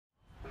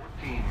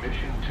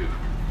to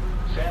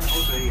San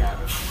Jose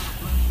Avenue.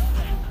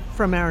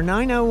 From our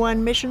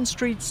 901 Mission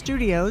Street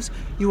studios,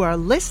 you are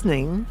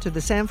listening to the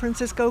San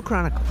Francisco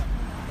Chronicle.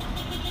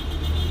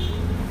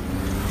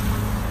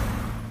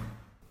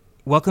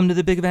 Welcome to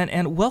the big event,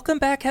 and welcome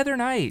back, Heather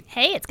Knight.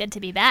 Hey, it's good to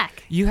be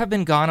back. You have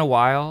been gone a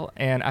while,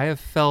 and I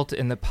have felt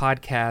in the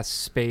podcast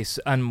space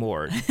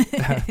unmoored.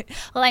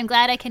 Well, I'm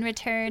glad I can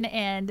return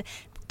and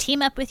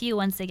team up with you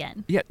once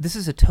again. Yeah, this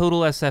is a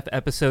total SF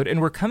episode,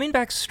 and we're coming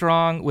back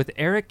strong with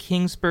Eric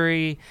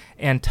Kingsbury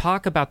and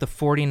talk about the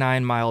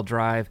 49-mile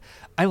drive.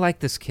 I like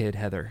this kid,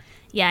 Heather.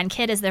 Yeah, and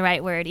kid is the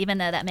right word, even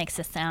though that makes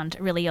us sound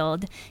really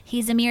old.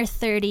 He's a mere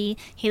 30.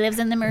 He lives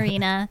in the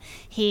marina.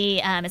 He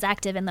is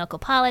active in local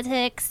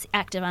politics,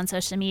 active on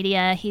social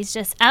media. He's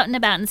just out and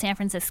about in San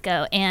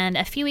Francisco. And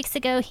a few weeks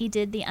ago, he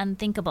did the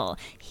unthinkable.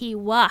 He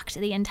walked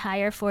the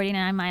entire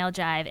 49-mile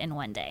drive in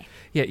one day.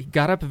 Yeah, he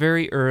got up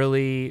very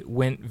early,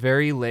 went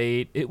very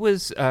late. It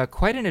was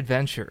quite an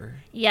adventure.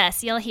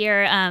 Yes, you'll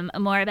hear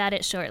more about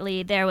it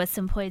shortly. There was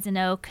some poison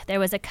oak. There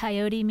was a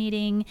coyote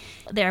meeting.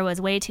 There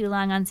was way too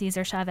long on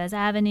Cesar Chavez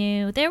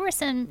Avenue. There were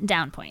some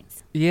down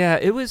points. Yeah,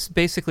 it was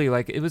basically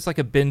like a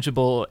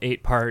bingeable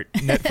 8-part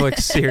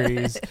Netflix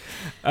series.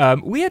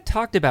 We had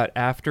talked about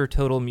after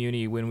Total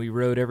Muni when we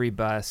rode every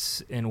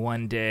bus in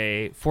one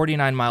day,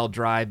 49-mile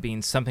drive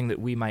being something that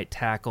we might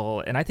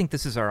tackle, and I think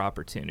this is our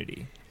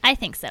opportunity. I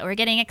think so. We're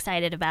getting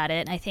excited about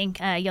it. I think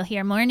you'll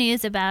hear more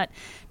news about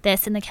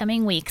this in the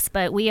coming weeks,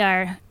 but we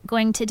are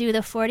going to do the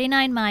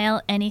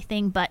 49-mile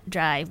anything but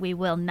drive. We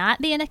will not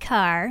be in a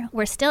car.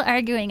 We're still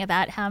arguing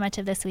about how much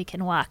of this we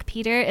can walk.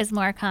 Peter is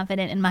more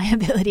confident in my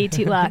ability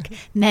to walk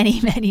many,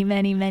 many,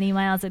 many, many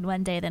miles in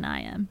one day than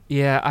I am.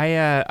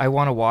 Yeah, I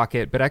want to walk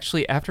it, but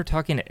actually after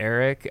talking to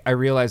Eric, I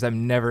realize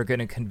I'm never going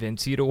to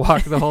convince you to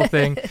walk the whole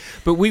thing,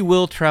 but we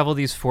will travel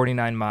these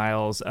 49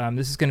 miles.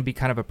 This is going to be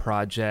kind of a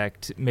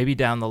project, maybe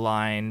down the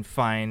line,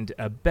 find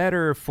a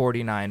better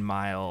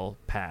 49-mile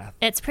path.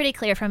 It's pretty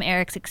clear from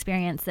Eric's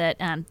experience that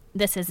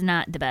this is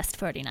not the best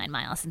 49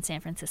 miles in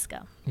San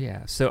Francisco.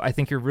 Yeah, so I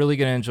think you're really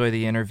going to enjoy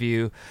the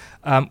interview.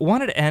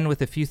 Wanted to end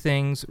with a few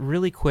things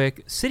really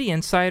quick. City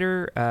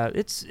Insider,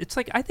 it's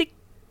like, I think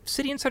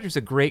City Insider is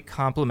a great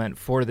compliment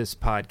for this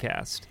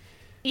podcast.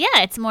 Yeah,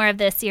 it's more of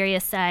the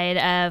serious side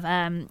of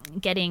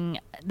getting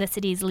the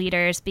city's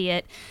leaders, be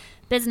it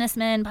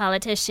businessmen,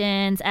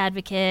 politicians,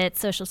 advocates,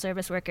 social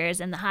service workers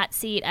in the hot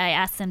seat. I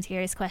ask them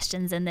serious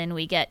questions, and then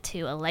we get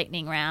to a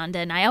lightning round.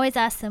 And I always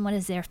ask them what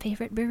is their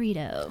favorite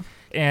burrito.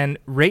 And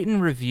rate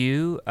and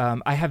review.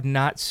 I have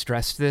not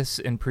stressed this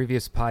in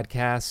previous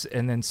podcasts,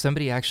 and then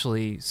somebody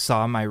actually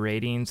saw my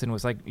ratings and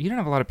was like, you don't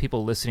have a lot of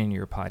people listening to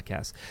your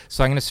podcast.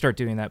 So I'm going to start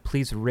doing that.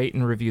 Please rate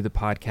and review the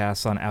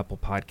podcast on Apple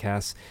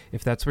Podcasts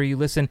if that's where you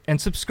listen. And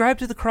subscribe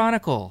to The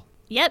Chronicle.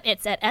 Yep,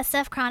 it's at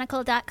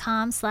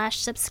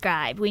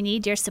sfchronicle.com/subscribe. We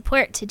need your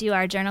support to do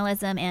our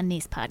journalism and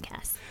these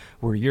podcasts.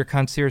 We're your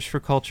concierge for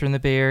culture in the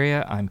Bay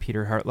Area. I'm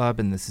Peter Hartlaub,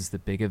 and this is The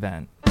Big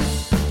Event.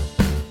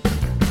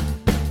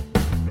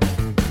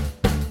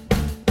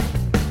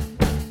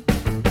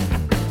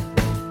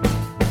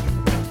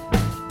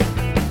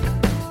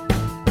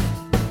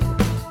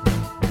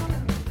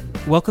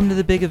 Welcome to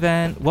The Big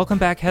Event. Welcome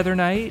back, Heather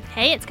Knight.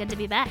 Hey, it's good to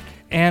be back.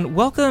 And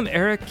welcome,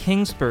 Eric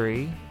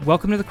Kingsbury.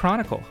 Welcome to The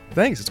Chronicle.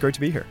 Thanks. It's great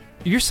to be here.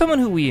 You're someone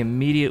who we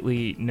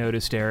immediately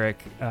noticed,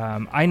 Eric.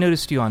 I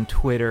noticed you on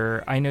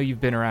Twitter. I know you've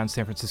been around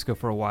San Francisco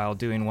for a while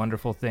doing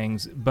wonderful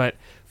things, but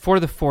for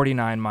the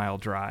 49-mile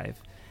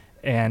drive.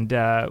 And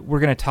we're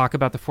going to talk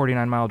about the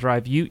 49-mile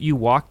drive. You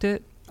walked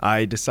it?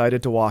 I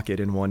decided to walk it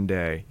in one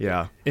day,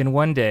 yeah. In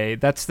one day.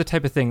 That's the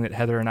type of thing that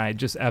Heather and I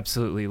just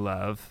absolutely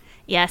love.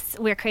 Yes,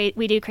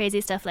 we do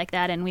crazy stuff like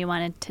that, and we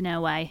wanted to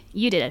know why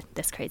you did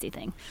this crazy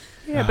thing.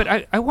 Yeah,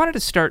 but I wanted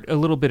to start a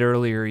little bit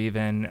earlier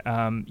even.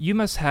 You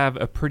must have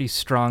a pretty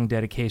strong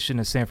dedication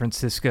to San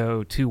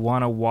Francisco to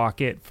want to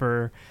walk it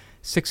for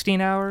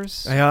 16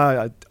 hours?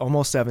 Yeah,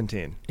 almost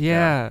 17.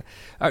 Yeah.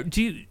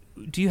 Do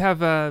you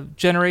have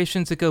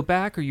generations that go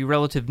back? Are you a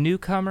relative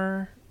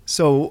newcomer?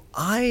 So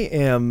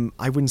I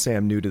wouldn't say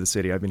I'm new to the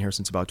city. I've been here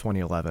since about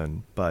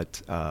 2011,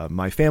 but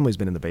my family's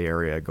been in the Bay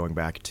Area going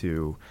back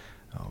to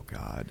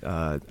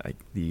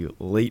the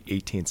late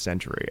 18th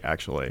century,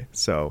 actually.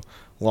 So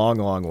long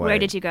way. Where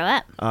did you grow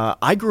up?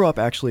 I grew up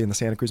actually in the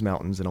Santa Cruz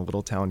Mountains in a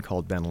little town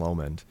called Ben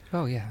Lomond.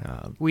 Oh,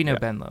 yeah. We know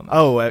Ben Lomond.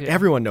 Oh,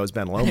 everyone knows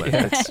Ben Lomond.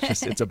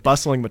 It's a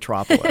bustling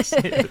metropolis.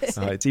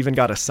 It's even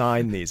got a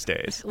sign these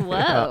days.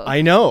 Whoa.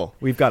 I know.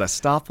 We've got a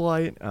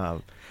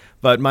stoplight.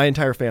 But my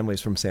entire family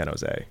is from San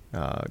Jose,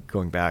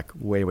 going back,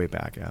 way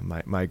back.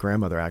 My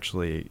grandmother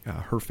actually,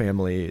 her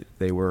family,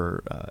 they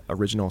were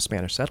original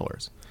Spanish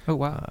settlers. Oh,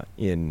 wow.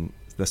 In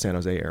the San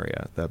Jose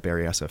area, the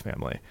Berryessa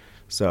family.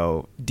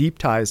 So deep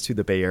ties to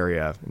the Bay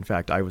Area. In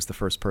fact, I was the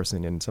first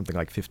person in something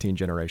like 15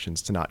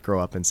 generations to not grow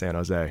up in San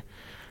Jose.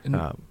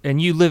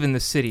 And you live in the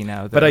city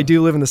now, though. But I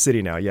do live in the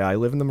city now. Yeah, I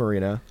live in the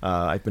marina.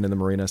 I've been in the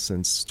marina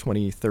since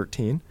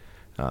 2013.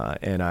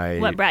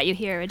 What brought you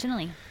here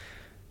originally?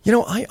 You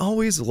know, I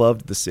always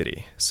loved the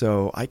city.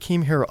 So I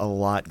came here a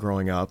lot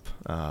growing up.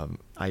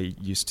 we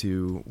used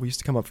to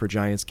come up for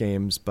Giants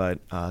games, but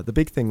the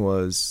big thing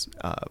was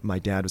my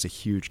dad was a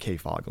huge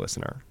K-Fog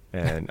listener.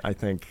 And I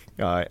think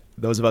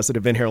those of us that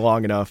have been here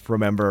long enough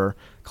remember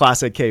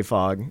classic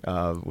K-Fog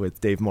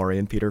with Dave Morey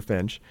and Peter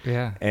Finch,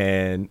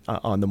 and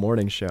on the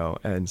morning show.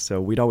 And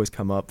so we'd always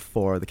come up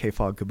for the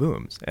K-Fog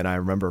kabooms. And I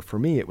remember for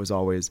me,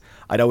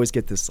 I'd always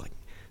get this like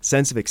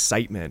sense of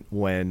excitement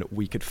when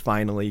we could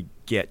finally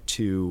get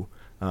to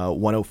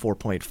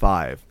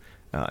 104.5.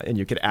 And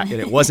you could, and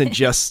it wasn't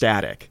just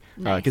static,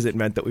 because it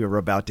meant that we were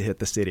about to hit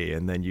the city,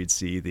 and then you'd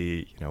see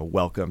the,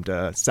 welcome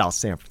to South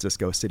San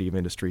Francisco City of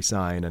Industry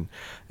sign, and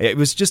it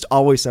was just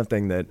always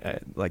something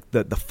that, like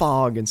the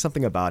fog and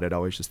something about it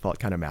always just felt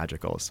kind of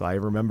magical. So I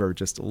remember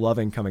just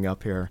loving coming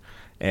up here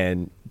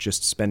and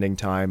just spending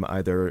time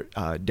either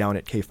down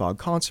at K-Fog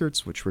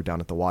concerts, which were down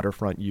at the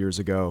waterfront years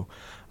ago,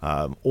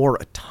 or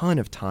a ton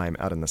of time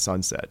out in the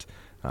Sunset.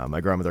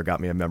 My grandmother got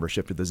me a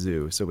membership to the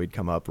zoo, so we'd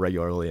come up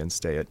regularly and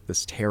stay at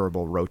this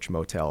terrible roach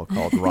motel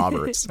called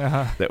Roberts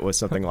that was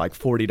something like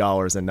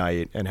 $40 a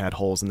night and had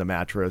holes in the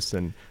mattress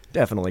and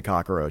definitely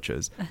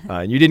cockroaches.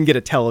 And you didn't get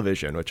a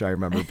television, which I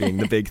remember being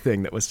the big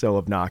thing that was so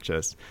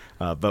obnoxious.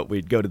 But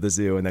we'd go to the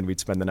zoo, and then we'd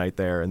spend the night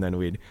there, and then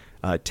we'd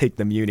take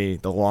the Muni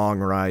the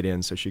long ride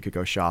in so she could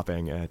go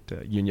shopping at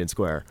Union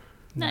Square.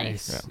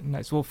 Nice.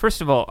 Nice. Well,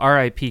 first of all,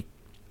 R.I.P.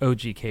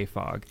 OG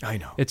K-Fog. I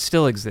know. It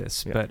still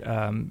exists, but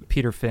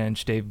Peter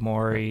Finch, Dave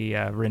Morey,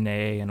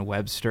 Renee, and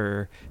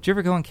Webster. Did you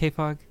ever go on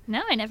K-Fog?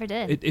 No, I never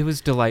did. It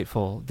was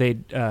delightful.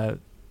 They'd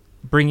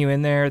bring you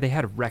in there. They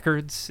had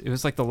records. It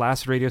was like the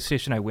last radio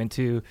station I went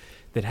to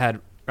that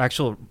had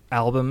actual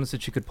albums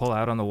that you could pull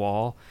out on the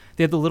wall.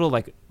 They had the little,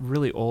 like,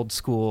 really old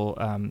school,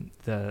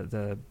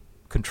 the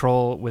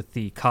control with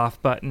the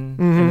cough button,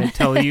 and they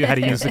tell you how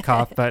to use the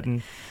cough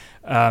button.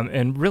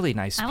 And really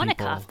nice people. I want a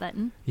cough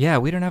button. Yeah,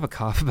 we don't have a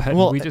cough button.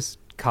 Well, we just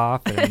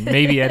cough and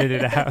maybe edit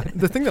it out.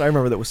 The thing that I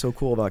remember that was so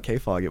cool about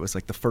K-Fog, it was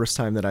like the first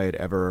time that I had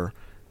ever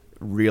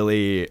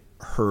really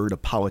heard a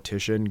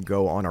politician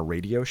go on a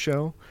radio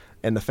show,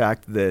 and the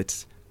fact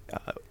that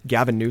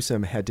Gavin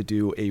Newsom had to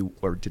do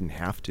or didn't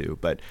have to,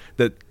 but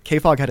that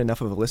K-Fog had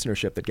enough of a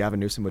listenership that Gavin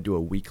Newsom would do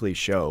a weekly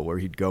show where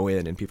he'd go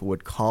in and people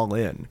would call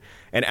in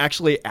and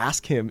actually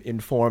ask him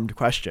informed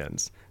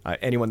questions.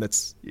 Anyone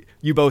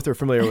you both are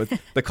familiar with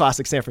the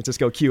classic San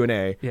Francisco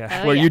Q&A,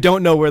 where you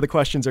don't know where the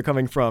questions are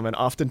coming from, and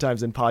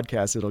oftentimes in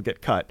podcasts it'll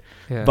get cut.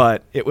 Yeah.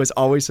 But it was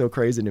always so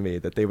crazy to me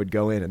that they would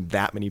go in and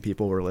that many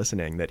people were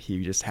listening that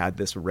he just had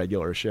this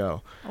regular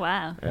show.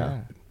 Wow.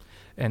 Yeah.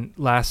 And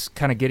last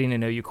kind of getting to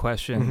know you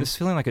question. This is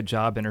feeling like a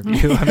job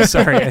interview. I'm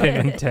sorry, I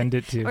didn't intend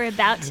it to. We're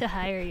about to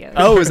hire you.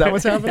 Oh, is that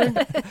what's happening?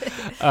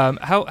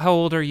 How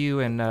old are you,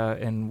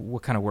 and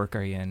what kind of work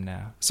are you in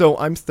now? So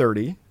I'm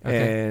 30,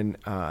 and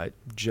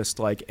just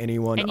like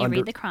anyone and you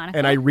read the Chronicle.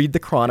 And I read the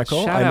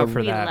Chronicle. Shout out for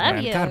we that, love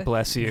man. you. God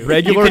bless you.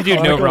 Regular you can do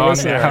no Chronicle wrong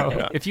listener. now.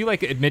 Yeah. If you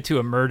admit to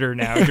a murder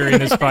now during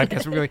this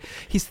podcast, we're like,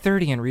 he's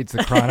 30 and reads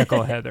the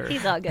Chronicle, Heather.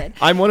 He's all good.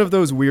 I'm one of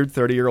those weird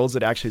 30-year-olds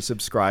that actually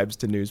subscribes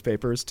to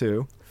newspapers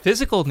too.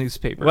 Physical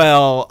newspaper.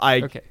 Well,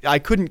 I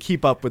couldn't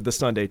keep up with the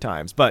Sunday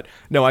Times, but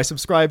no, I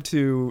subscribe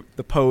to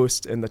the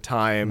Post and the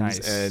Times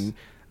and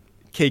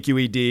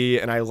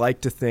KQED, and I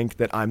like to think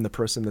that I'm the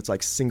person that's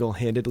like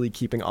single-handedly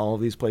keeping all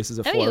of these places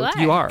afloat.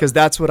 You are. Because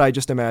that's what I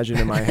just imagine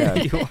in my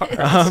head. You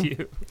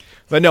are.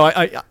 But no,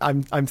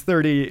 I'm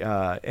 30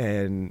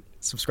 and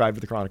subscribe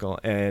to the Chronicle,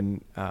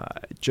 and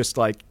just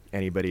like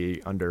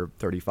anybody under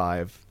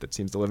 35 that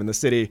seems to live in the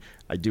city,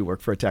 I do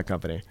work for a tech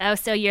company. Oh,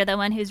 so you're the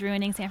one who's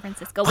ruining San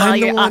Francisco while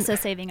you're also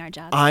saving our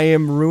jobs. I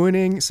am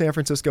ruining San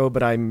Francisco,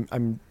 but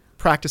I'm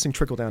practicing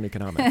trickle-down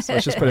economics.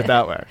 Let's just put it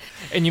that way.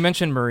 And you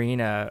mentioned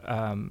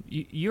Marina.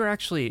 You're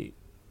actually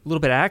a little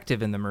bit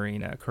active in the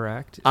Marina,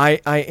 correct? I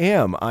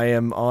am. I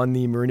am on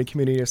the Marina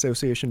Community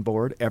Association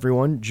board.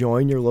 Everyone,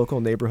 join your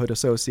local neighborhood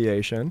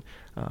association.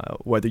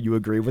 Whether you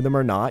agree with them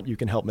or not, you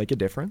can help make a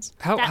difference.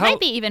 That might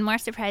be even more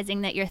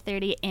surprising that you're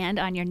 30 and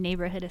on your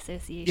neighborhood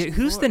association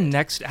who's board. the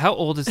next? How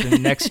old is the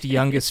next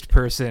youngest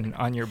person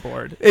on your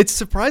board? It's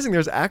surprising.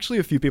 There's actually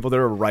a few people that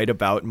are right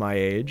about my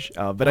age,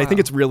 but I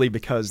think it's really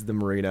because the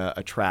Marina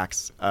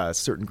attracts a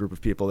certain group of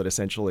people that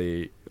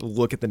essentially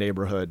look at the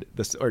neighborhood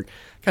or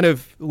kind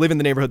of live in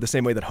the neighborhood the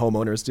same way that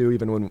homeowners do,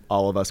 even when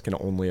all of us can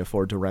only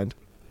afford to rent.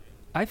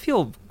 I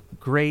feel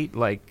great,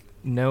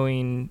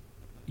 knowing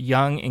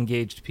young,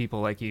 engaged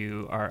people like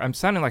you are. I'm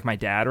sounding like my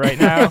dad right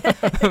now,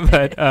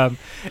 but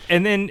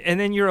and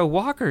then you're a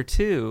walker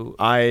too.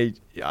 I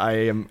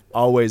am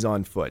always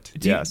on foot.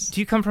 Do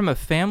you come from a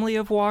family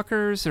of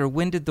walkers, or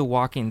when did the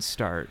walking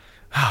start?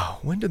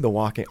 When did the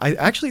walking? I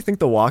actually think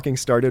the walking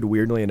started,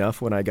 weirdly enough,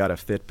 when I got a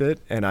Fitbit,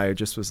 and I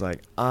just was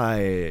like,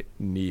 I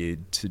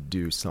need to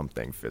do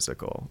something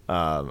physical.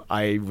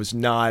 I was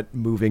not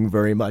moving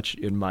very much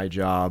in my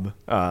job,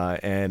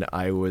 and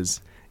I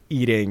was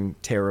eating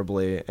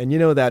terribly. And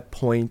that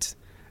point,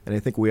 and I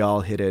think we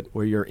all hit it,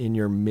 where you're in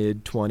your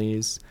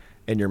mid-20s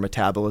and your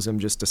metabolism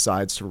just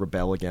decides to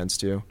rebel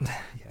against you. Yes.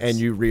 And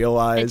you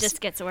realize it just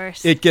gets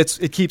worse. It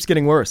keeps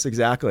getting worse,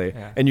 exactly.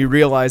 Yeah. And you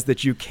realize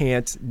that you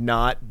can't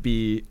not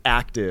be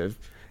active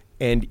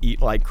and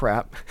eat like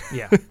crap.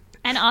 Yeah.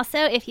 And also,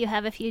 if you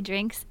have a few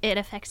drinks, it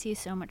affects you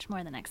so much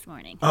more the next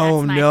morning. Oh,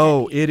 That's my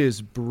no, pet peeve. it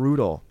is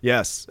brutal.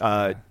 Yes.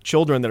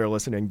 Children that are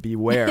listening,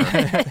 beware.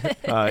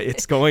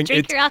 It's going.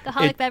 Drink your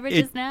alcoholic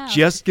beverages now. It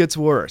just gets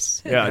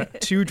worse. Yeah.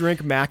 2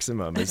 drink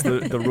maximum is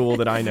the rule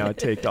that I now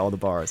take to all the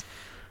bars.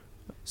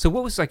 So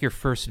what was like your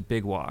first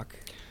big walk?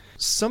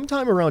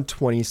 Sometime around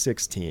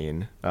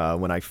 2016,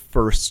 when I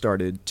first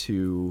started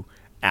to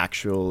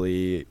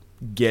actually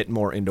get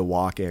more into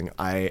walking,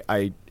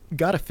 I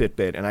got a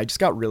Fitbit and I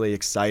just got really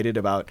excited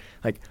about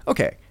like,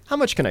 okay, how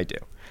much can I do?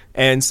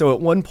 And so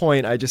at one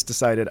point I just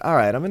decided, all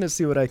right, I'm going to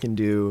see what I can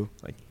do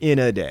like in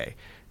a day.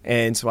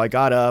 And so I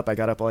got up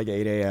like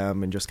 8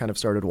 a.m. and just kind of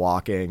started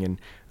walking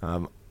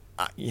and,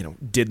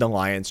 did the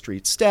Lion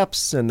Street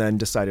steps and then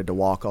decided to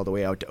walk all the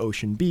way out to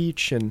Ocean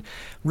Beach. And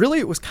really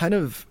it was kind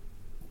of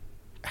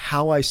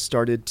how I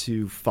started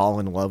to fall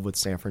in love with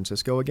San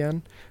Francisco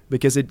again,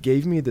 because it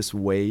gave me this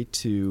way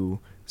to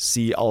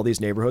see all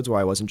these neighborhoods where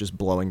I wasn't just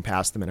blowing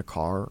past them in a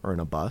car or in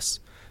a bus.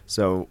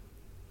 So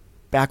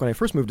back when I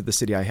first moved to the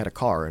city, I had a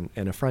car,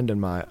 and a friend and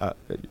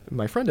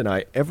my friend and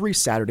I, every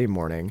Saturday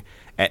morning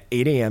at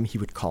 8 a.m. he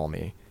would call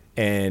me,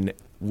 and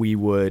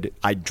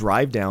I'd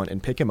drive down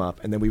and pick him up,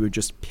 and then we would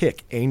just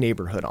pick a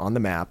neighborhood on the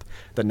map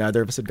that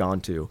neither of us had gone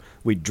to.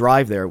 We'd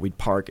drive there, we'd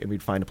park, and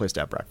we'd find a place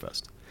to have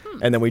breakfast.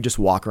 And then we'd just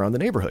walk around the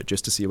neighborhood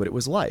just to see what it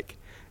was like.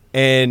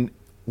 And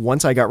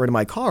once I got rid of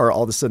my car,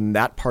 all of a sudden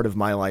that part of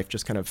my life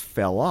just kind of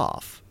fell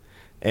off.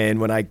 And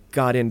when I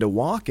got into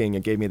walking,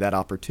 it gave me that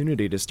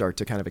opportunity to start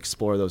to kind of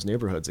explore those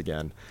neighborhoods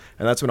again.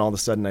 And that's when all of a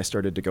sudden I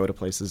started to go to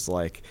places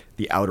like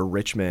the Outer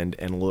Richmond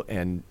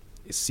and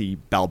see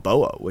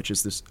Balboa, which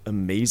is this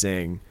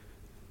amazing,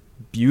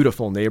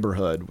 beautiful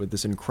neighborhood with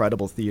this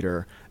incredible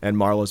theater, and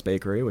Marlowe's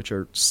Bakery, which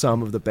are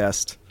some of the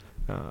best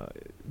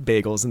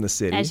bagels in the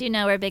city. As you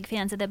know, we're big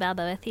fans of the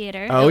Balboa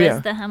Theater. Oh, it yeah.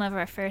 was the home of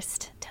our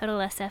first Total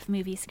SF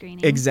movie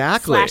screening.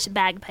 Exactly. /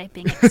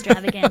 bagpiping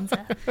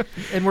extravaganza.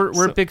 And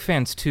we're big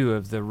fans too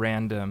of the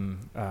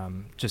random,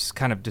 just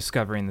kind of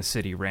discovering the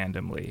city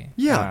randomly.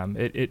 Yeah.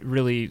 It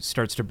really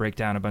starts to break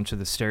down a bunch of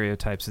the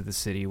stereotypes of the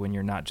city when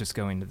you're not just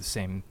going to the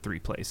same 3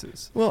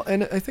 places. Well,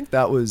 and I think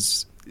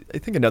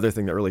another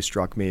thing that really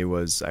struck me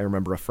was I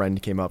remember a friend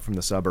came up from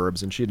the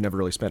suburbs and she had never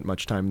really spent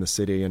much time in the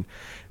city.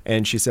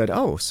 And she said,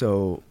 oh,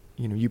 so,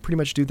 you pretty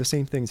much do the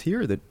same things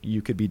here that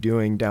you could be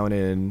doing down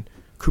in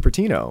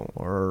Cupertino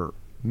or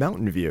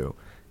Mountain View.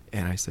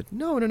 And I said,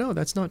 no,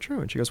 that's not true.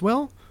 And she goes,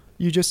 well,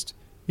 you just,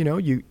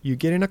 you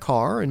get in a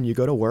car and you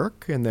go to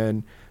work, and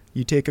then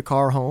you take a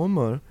car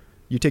home,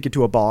 you take it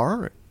to a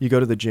bar, you go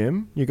to the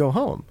gym, you go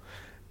home.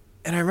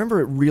 And I remember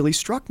it really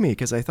struck me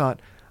because I thought,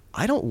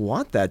 I don't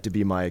want that to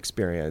be my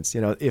experience.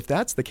 If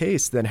that's the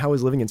case, then how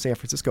is living in San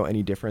Francisco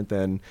any different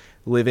than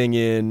living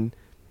in,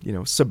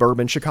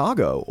 suburban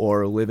Chicago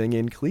or living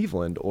in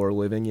Cleveland or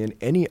living in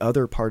any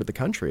other part of the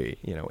country,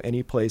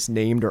 any place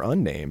named or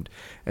unnamed.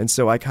 And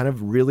so I kind of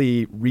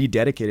really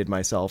rededicated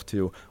myself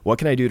to what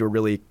can I do to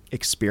really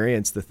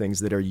experience the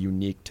things that are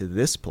unique to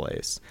this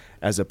place,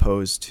 as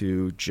opposed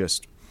to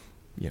just,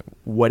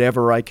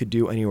 whatever I could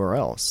do anywhere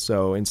else.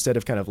 So instead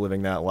of kind of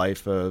living that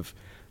life of,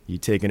 you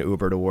take an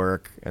Uber to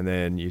work, and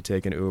then you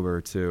take an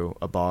Uber to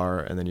a bar,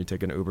 and then you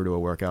take an Uber to a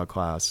workout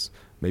class.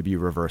 Maybe you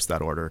reverse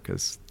that order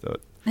because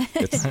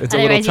it's a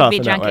little tough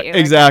in that way.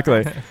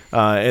 Exactly.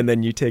 And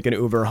then you take an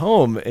Uber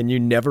home, and you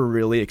never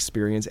really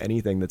experience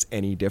anything that's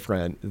any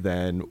different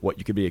than what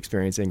you could be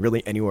experiencing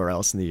really anywhere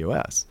else in the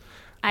U.S.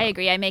 I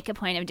agree. I make a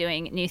point of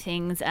doing new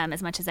things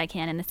as much as I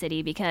can in the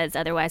city, because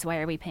otherwise, why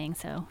are we paying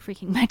so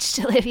freaking much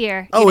to live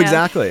here? Oh,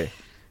 exactly.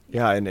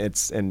 Yeah,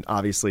 and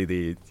obviously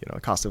the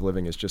cost of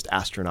living is just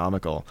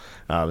astronomical.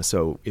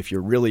 So if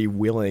you're really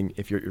willing,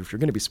 if you're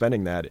going to be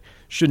spending that, it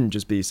shouldn't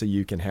just be so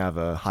you can have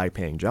a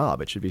high-paying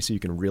job. It should be so you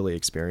can really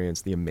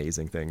experience the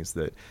amazing things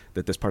that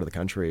this part of the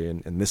country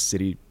and this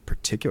city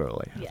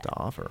particularly have to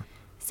offer.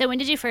 So when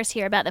did you first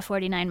hear about the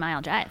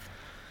 49-mile drive?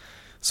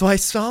 So I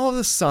saw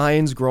the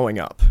signs growing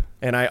up,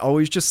 and I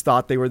always just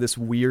thought they were this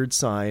weird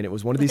sign. It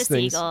was one of these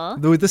things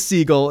with the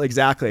seagull.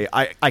 Exactly.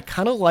 I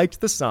kind of liked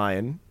the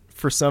sign.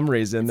 For some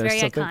reason, it's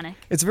very iconic.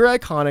 It's very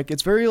iconic.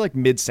 It's very like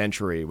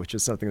mid-century, which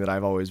is something that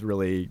I've always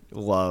really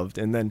loved.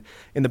 And then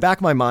in the back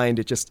of my mind,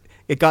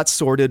 it got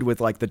sorted with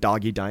like the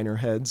doggy diner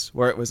heads,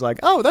 where it was like,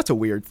 oh, that's a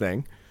weird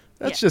thing.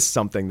 That's just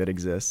something that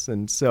exists.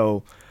 And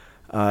so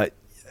I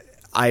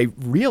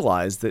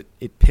realized that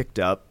it picked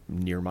up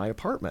near my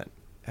apartment.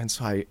 And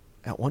so I,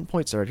 at one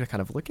point, started to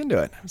kind of look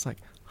into it. I was like,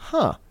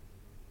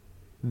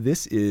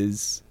 this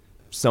is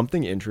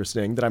something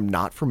interesting that I'm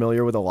not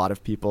familiar with a lot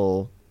of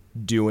people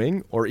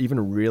doing or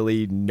even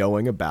really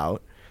knowing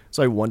about.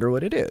 So I wonder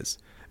what it is.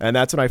 And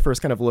that's when I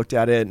first kind of looked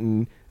at it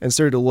and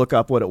started to look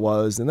up what it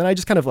was. And then I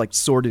just kind of like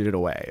sorted it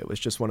away. It was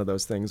just one of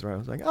those things where I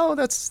was like, oh,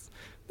 that's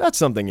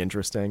something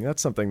interesting.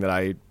 That's something that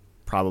I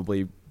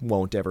probably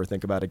won't ever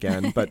think about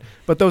again.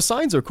 But those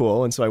signs are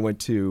cool. And so I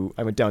went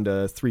down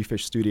to Three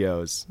Fish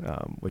Studios,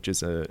 which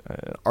is an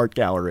art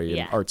gallery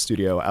and art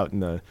studio out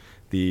in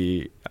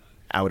the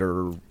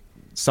outer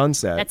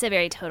sunset. That's a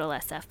very total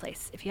SF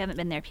place. If you haven't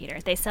been there, Peter,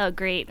 they sell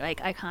great, like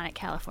iconic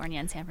California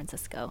and San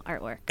Francisco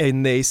artwork.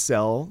 And they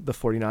sell the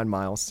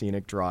 49-mile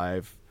scenic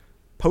drive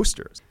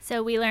posters.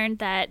 So we learned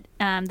that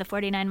the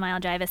 49-mile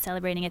drive is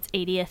celebrating its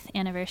 80th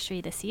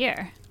anniversary this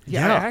year.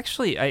 Yeah,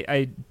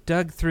 I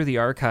dug through the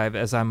archive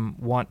as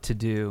I'm wont to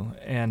do,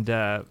 and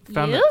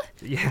found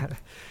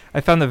I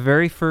found the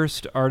very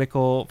first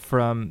article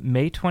from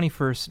May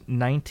 21st,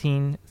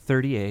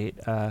 1938.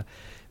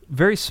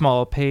 Very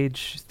small,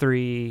 page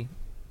 3,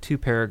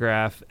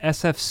 2-paragraph.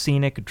 SF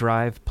Scenic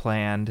Drive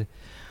planned.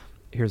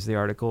 Here's the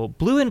article.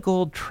 Blue and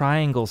gold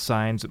triangle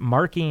signs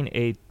marking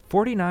a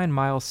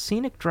 49-mile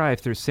scenic drive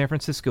through San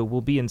Francisco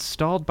will be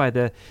installed by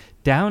the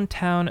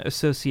Downtown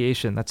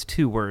Association. That's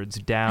 2 words,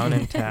 down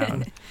and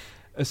town.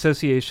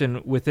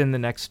 Association within the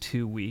next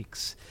 2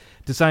 weeks.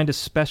 Designed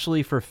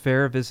especially for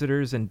fair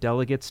visitors and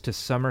delegates to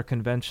summer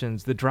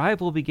conventions, the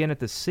drive will begin at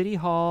the City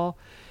Hall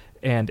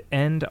and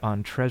end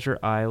on Treasure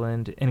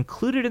Island.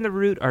 Included in the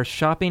route are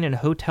shopping and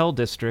hotel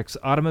districts,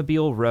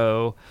 Automobile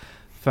Row,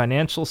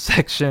 Financial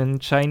Section,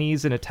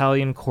 Chinese and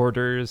Italian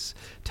Quarters,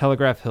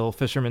 Telegraph Hill,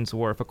 Fisherman's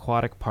Wharf,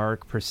 Aquatic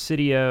Park,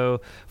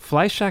 Presidio,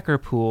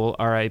 Fleischacker Pool,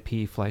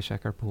 R.I.P.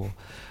 Fleischacker Pool,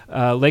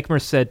 Lake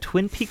Merced,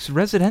 Twin Peaks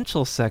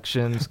residential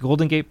sections,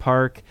 Golden Gate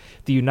Park,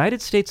 the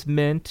United States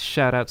Mint,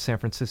 shout out San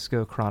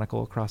Francisco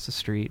Chronicle across the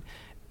street,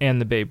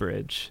 and the Bay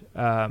Bridge.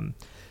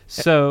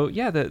 So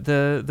yeah,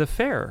 the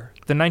fair,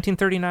 the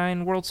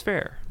 1939 World's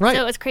Fair. Right.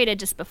 So it was created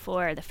just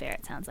before the fair,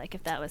 it sounds like,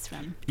 if that was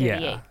from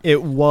 38. Yeah.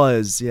 It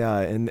was,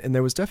 yeah. And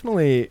there was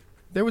definitely,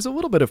 there was a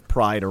little bit of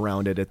pride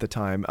around it at the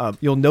time.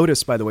 You'll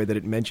notice, by the way, that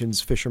it mentions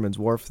Fisherman's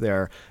Wharf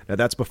there. Now,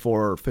 that's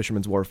before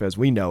Fisherman's Wharf as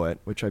we know it,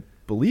 which I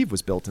believe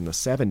was built in the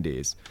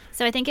 70s.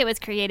 So I think it was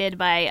created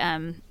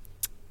by,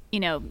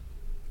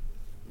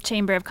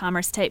 Chamber of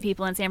Commerce type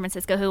people in San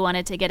Francisco who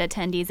wanted to get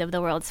attendees of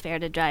the World's Fair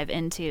to drive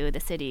into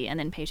the city and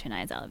then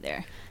patronize all of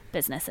their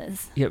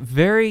businesses. Yeah,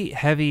 very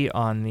heavy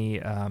on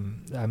the,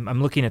 I'm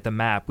looking at the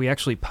map. We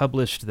actually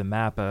published the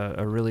map,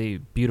 a really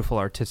beautiful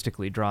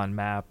artistically drawn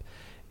map,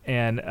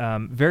 and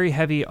very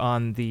heavy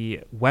on the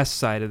west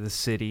side of the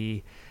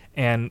city,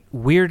 and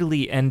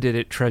weirdly ended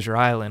at Treasure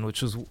Island,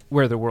 which was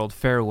where the World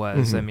Fair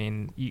was. Mm-hmm. I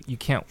mean, you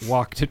can't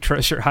walk to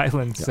Treasure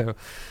Island, so...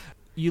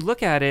 You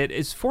look at it,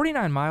 is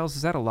 49 miles,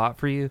 is that a lot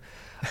for you?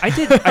 I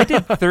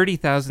did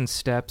 30,000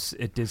 steps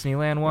at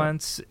Disneyland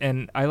once,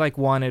 and I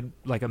wanted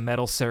a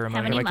medal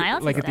ceremony. How many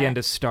miles like is at the that? end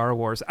of Star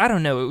Wars. I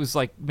don't know, it was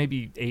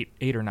maybe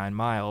 8 or 9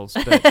 miles.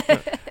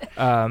 But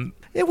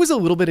It was a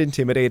little bit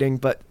intimidating,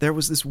 but there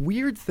was this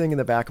weird thing in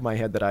the back of my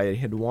head that I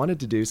had wanted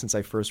to do since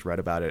I first read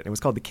about it. And it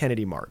was called the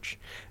Kennedy March.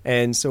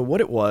 And so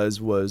what it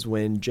was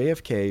when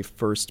JFK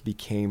first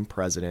became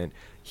president,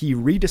 he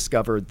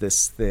rediscovered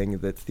this thing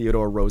that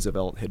Theodore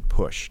Roosevelt had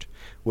pushed,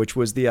 which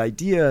was the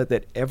idea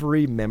that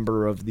every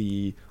member of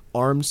the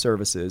armed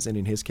services, and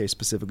in his case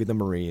specifically the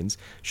Marines,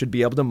 should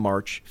be able to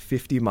march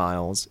 50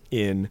 miles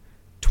in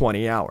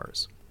 20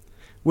 hours.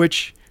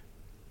 Which,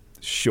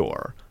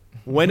 sure.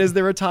 When is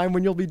there a time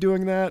when you'll be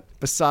doing that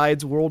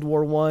besides World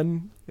War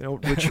I?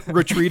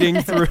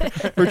 Retreating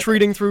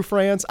through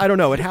France. I don't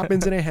know. It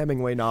happens in a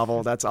Hemingway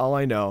novel. That's all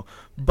I know.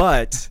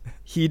 But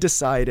he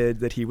decided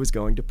that he was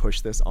going to push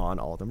this on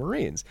all the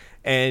Marines.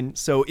 And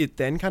so it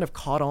then kind of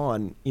caught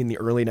on in the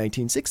early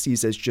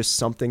 1960s as just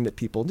something that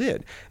people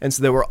did. And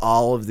so there were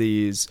all of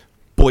these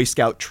Boy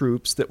Scout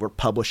troops that were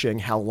publishing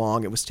how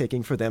long it was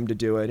taking for them to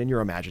do it. And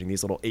you're imagining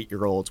these little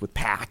 8-year-olds with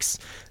packs,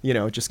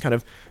 just kind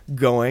of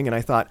going. And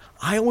I thought,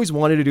 I always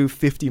wanted to do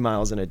 50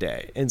 miles in a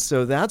day. And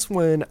so that's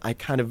when I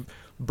kind of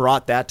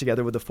brought that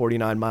together with the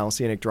 49-mile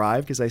scenic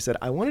drive, because I said,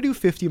 I want to do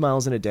 50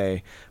 miles in a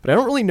day, but I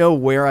don't really know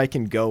where I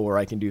can go where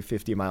I can do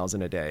 50 miles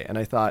in a day. And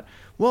I thought,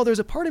 well, there's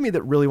a part of me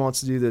that really wants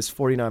to do this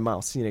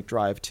 49-mile scenic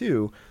drive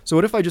too. So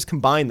what if I just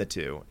combine the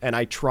two and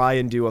I try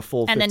and do a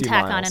full 50 miles? And then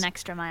tack on an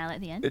extra mile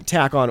at the end?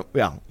 Tack on,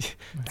 well.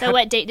 So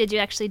what date did you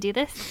actually do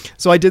this?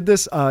 So I did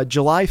this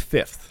July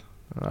 5th.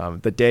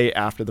 The day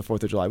after the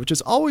 4th of July, which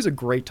is always a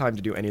great time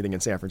to do anything in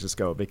San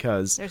Francisco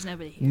because there's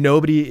nobody here.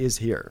 Nobody is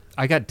here.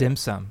 I got dim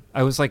sum.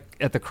 I was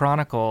at the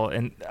Chronicle,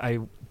 and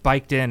I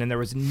biked in, and there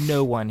was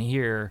no one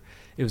here.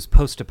 It was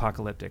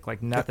post-apocalyptic,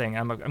 nothing.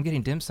 I'm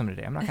getting dim sum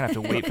today. I'm not going to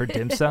have to wait for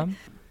dim sum.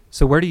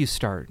 So where do you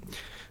start?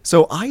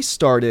 So I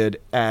started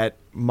at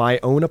my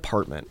own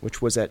apartment,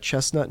 which was at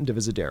Chestnut and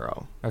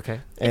Divisadero.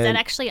 Okay. Is that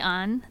actually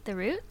on the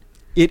route?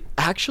 It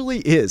actually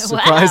is,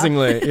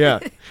 surprisingly. Wow. Yeah.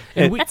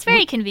 That's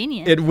very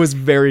convenient. It was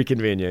very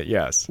convenient,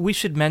 yes. We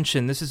should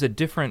mention this is a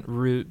different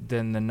route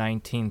than the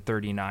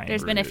 1939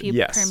 There's route. been a few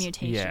Yes.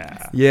 permutations.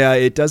 Yeah. Yeah,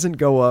 it doesn't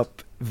go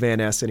up Van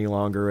Ness any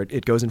longer.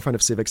 It goes in front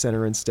of Civic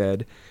Center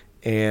instead.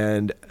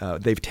 And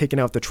they've taken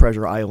out the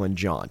Treasure Island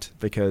jaunt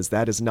because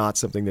that is not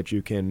something that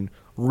you can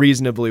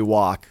reasonably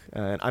walk.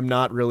 And I'm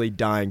not really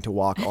dying to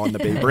walk on the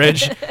Bay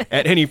Bridge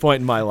at any point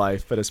in my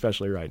life, but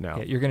especially right now.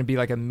 Yeah, you're going to be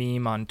like a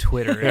meme on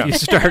Twitter if you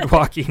start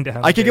walking down.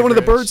 I could Bay get one of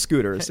the Bridge. bird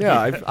scooters.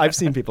 Yeah, I've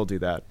seen people do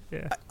that.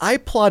 Yeah. I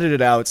plotted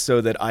it out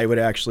so that I would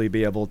actually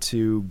be able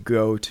to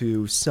go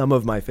to some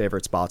of my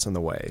favorite spots on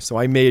the way. So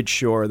I made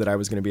sure that I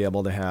was going to be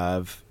able to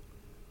have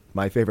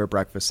my favorite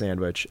breakfast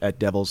sandwich at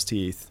Devil's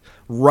Teeth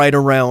right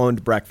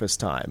around breakfast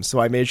time. So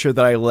I made sure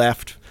that I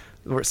left,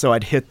 so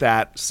I'd hit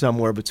that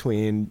somewhere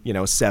between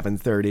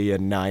 7:30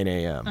 and 9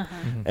 a.m.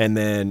 And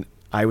then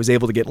I was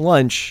able to get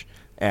lunch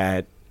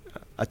at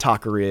a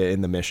taqueria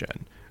in the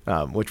Mission,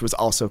 which was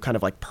also kind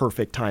of like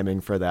perfect timing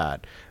for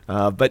that.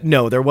 But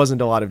no, there wasn't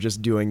a lot of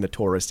just doing the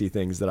touristy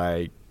things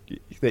that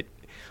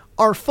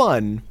are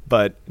fun,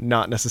 but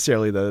not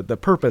necessarily the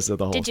purpose of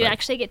the whole Did thing. you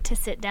actually get to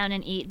sit down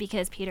and eat?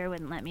 Because Peter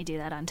wouldn't let me do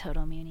that on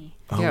Total Muni.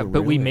 Yeah, Oh,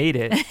 but we really? made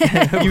it.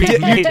 You We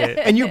did, made it.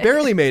 and you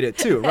barely made it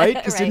too, right?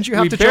 Because Right. didn't you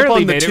have We to jump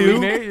barely on the made it. We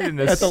tube made it in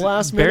at the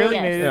last minute? barely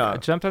Yes. made it. Yeah.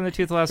 Jumped on the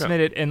tube at the last Yeah.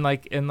 minute, and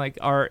like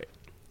our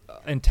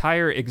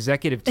entire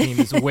executive team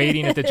is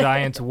waiting at the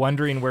Giants,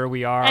 wondering where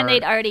we are. And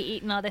they'd already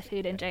eaten all the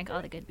food and drank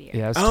all the good beer.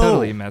 Yeah, it's Oh.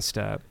 totally messed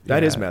up.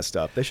 That is Yeah. messed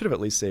up. They should have at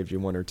least saved you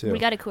one or two. We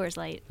got a Coors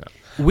Light.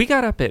 We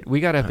got up at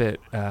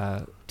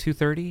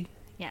 2:30.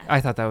 Yeah.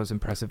 I thought that was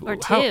impressive. Or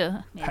How- two,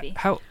 maybe.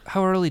 How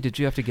early did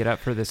you have to get up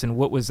for this, and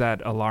what was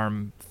that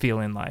alarm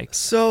feeling like?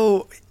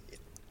 So,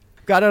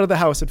 got out of the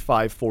house at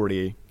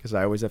 5:40 because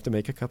I always have to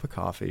make a cup of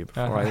coffee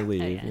before Uh-huh. I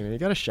leave. Oh, yeah. You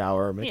got to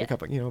shower, make Yeah. a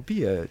cup of,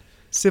 be a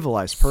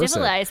civilized person.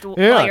 Civilized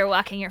Yeah. while you're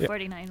walking your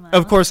 49 miles.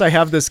 Of course, I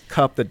have this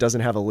cup that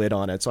doesn't have a lid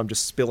on it, so I'm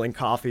just spilling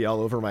coffee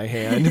all over my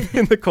hand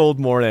in the cold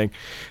morning.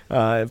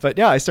 But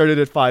yeah, I started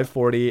at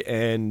 5:40,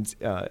 and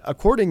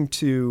according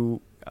to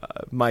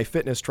my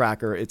fitness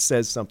tracker, it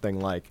says something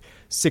like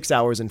 6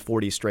 hours and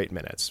 40 straight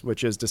minutes,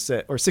 which is to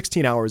say, or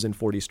 16 hours and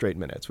 40 straight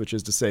minutes, which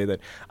is to say that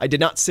I did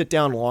not sit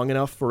down long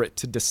enough for it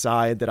to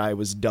decide that I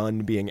was done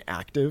being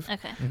active.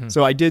 Okay.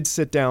 So I did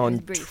sit It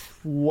down, was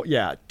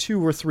brief.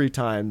 2 or 3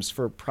 times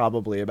for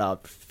probably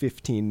about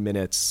 15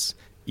 minutes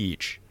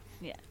each.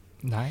 Yeah.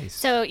 Nice.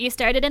 So you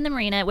started in the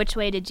marina. Which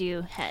way did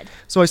you head?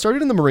 So I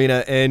started in the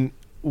marina, and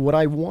what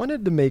I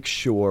wanted to make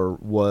sure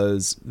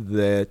was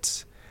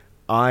that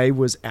I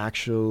was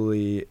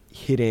actually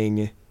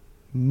hitting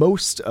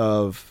most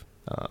of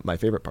my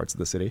favorite parts of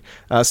the city,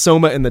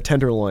 Soma and the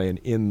Tenderloin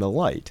in the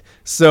light.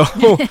 So,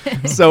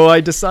 so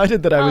I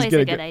decided that I was Always a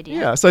going good to idea.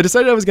 yeah. So I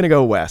decided I was going to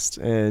go west,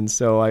 and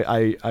so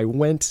I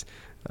went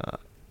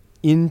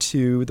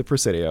into the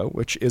Presidio,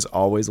 which is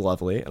always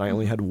lovely, and I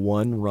only had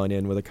one run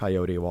in with a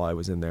coyote while I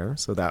was in there,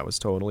 so that was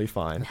totally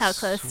fine. How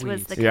close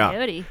was Sweet. the Yeah.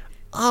 coyote?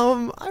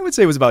 I would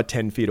say it was about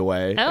 10 feet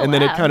away. Oh, and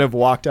then it wow. kind of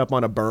walked up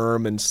on a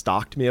berm and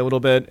stalked me a little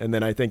bit. And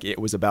then I think it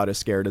was about as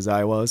scared as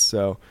I was.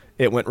 So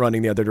it went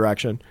running the other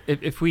direction.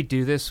 If we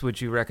do this,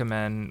 would you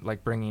recommend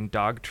like bringing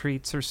dog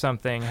treats or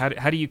something? How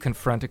do you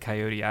confront a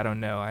coyote? I don't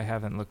know. I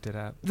haven't looked it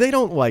up. They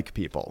don't like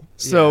people.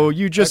 So Yeah.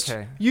 you just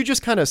Okay.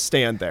 kind of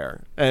stand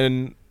there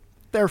and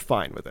they're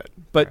fine with it.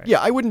 But Right. yeah,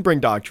 I wouldn't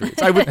bring dog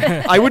treats. I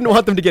wouldn't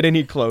want them to get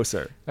any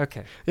closer.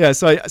 Okay. Yeah,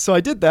 so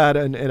I did that,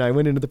 and I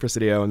went into the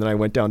Presidio, and then I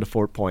went down to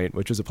Fort Point,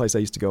 which was a place I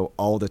used to go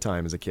all the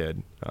time as a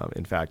kid.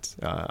 In fact,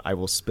 I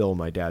will spill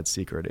my dad's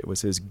secret. It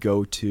was his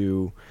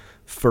go-to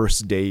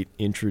first date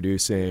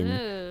introducing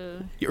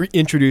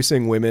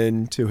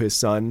women to his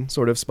son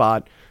sort of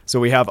spot. So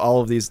we have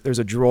all of these. There's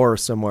a drawer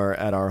somewhere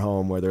at our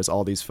home where there's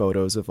all these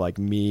photos of like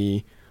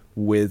me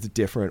with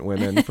different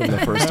women from the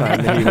first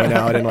time that he went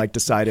out and like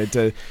decided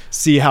to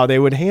see how they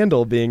would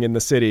handle being in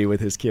the city with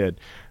his kid.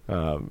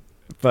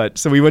 But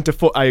so I went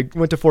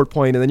to Fort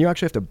Point, and then you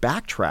actually have to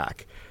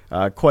backtrack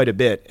quite a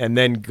bit and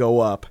then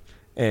go up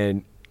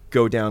and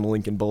go down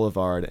Lincoln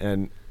Boulevard.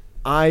 And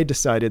I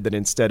decided that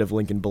instead of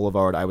Lincoln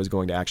Boulevard, I was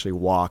going to actually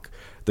walk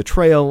the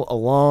trail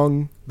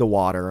along the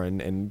water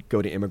and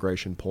go to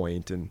Immigration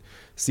Point and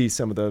see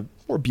some of the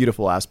more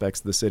beautiful aspects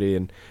of the city.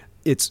 And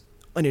it's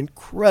an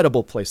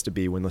incredible place to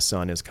be when the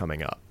sun is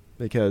coming up,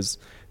 because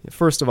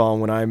first of all,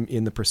 when I'm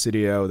in the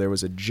Presidio, there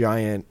was a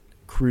giant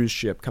cruise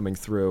ship coming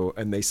through,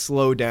 and they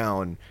slow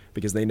down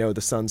because they know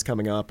the sun's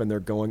coming up and they're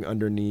going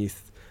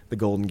underneath the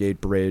Golden Gate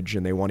Bridge,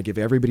 and they want to give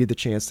everybody the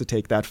chance to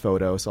take that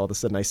photo. So all of a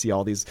sudden I see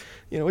all these,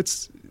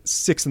 it's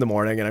 6 a.m.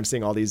 and I'm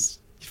seeing all these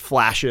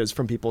flashes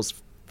from people's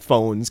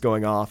phones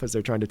going off as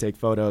they're trying to take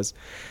photos.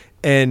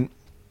 And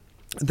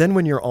then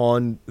when you're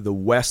on the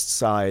west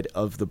side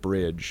of the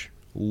bridge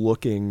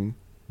looking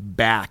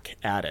back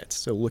at it,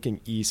 so looking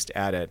east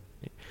at it,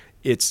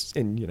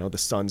 the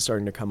sun's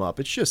starting to come up.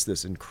 It's just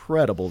this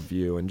incredible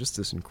view and just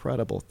this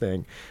incredible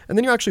thing. And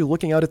then you're actually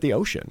looking out at the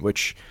ocean,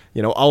 which,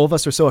 all of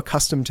us are so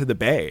accustomed to the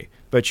bay,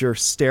 but you're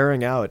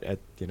staring out at,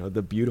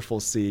 the beautiful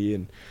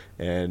sea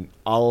and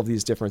all of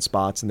these different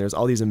spots. And there's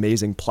all these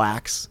amazing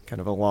plaques kind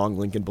of along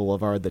Lincoln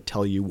Boulevard that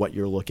tell you what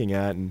you're looking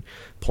at and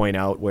point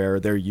out where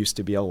there used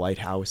to be a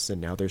lighthouse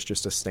and now there's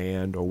just a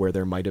stand, or where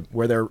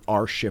there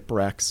are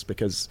shipwrecks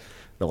because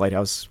the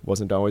lighthouse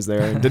wasn't always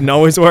there and didn't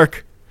always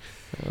work.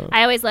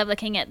 I always love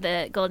looking at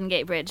the Golden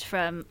Gate Bridge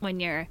from when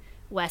you're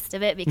west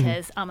of it,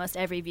 because almost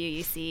every view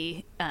you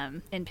see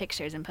in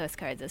pictures and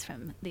postcards is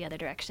from the other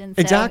direction.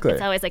 So exactly.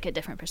 It's always like a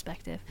different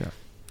perspective.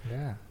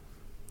 Yeah.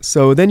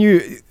 So then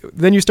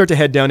you start to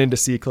head down into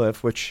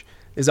Seacliff, which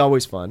is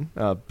always fun.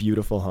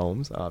 Beautiful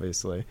homes,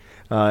 obviously.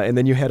 And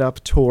then you head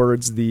up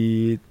towards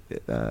the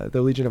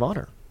Legion of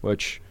Honor,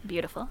 which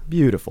beautiful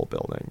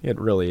building. It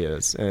really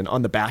is. And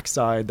on the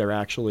backside, there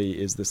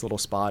actually is this little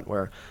spot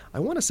where I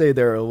want to say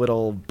there are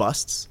little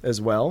busts as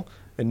well.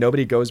 And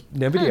nobody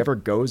ever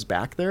goes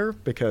back there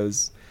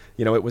because,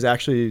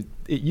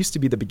 it used to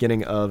be the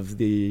beginning of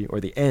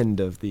the end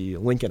of the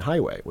Lincoln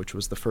Highway, which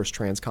was the first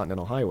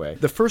transcontinental highway.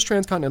 The first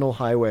transcontinental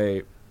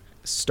highway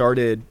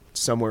started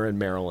somewhere in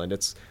Maryland.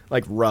 It's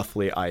like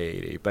roughly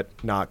I-80, but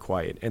not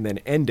quite. And then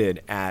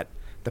ended at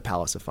the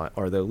Palace of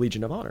or the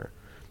Legion of Honor.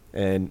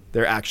 And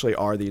there actually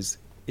are these,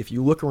 if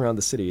you look around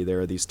the city, there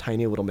are these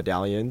tiny little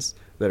medallions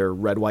that are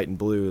red, white, and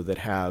blue that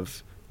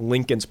have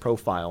Lincoln's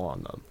profile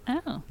on them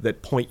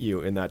that point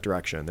you in that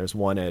direction. There's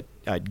one at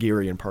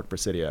Geary and Park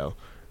Presidio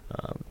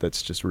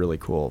that's just really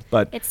cool.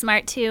 But it's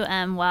smart to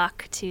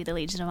walk to the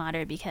Legion of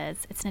Honor because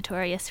it's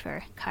notorious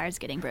for cars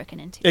getting broken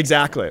into.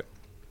 Exactly. So.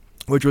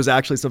 Which was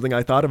actually something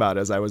I thought about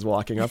as I was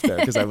walking up there,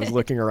 because I was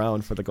looking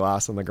around for the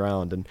glass on the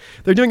ground. And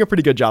they're doing a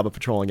pretty good job of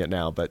patrolling it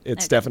now, but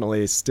it's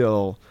definitely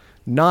still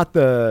not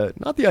the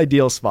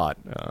ideal spot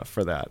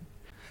for that.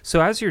 So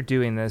as you're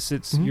doing this,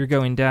 you're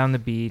going down the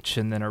beach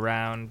and then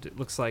around. It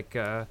looks like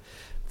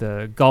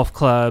the golf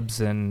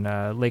clubs and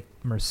Lake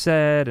Merced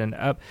and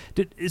up.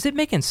 Is it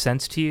making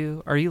sense to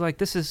you? Are you like,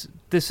 this is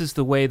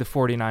the way the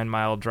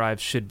 49-mile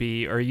drive should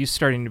be? Or are you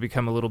starting to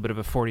become a little bit of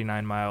a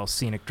 49-mile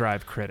scenic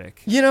drive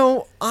critic?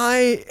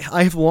 I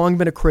have long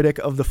been a critic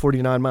of the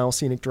 49-mile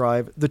scenic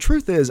drive. The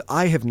truth is,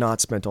 I have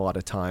not spent a lot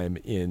of time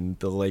in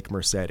the Lake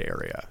Merced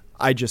area.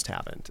 I just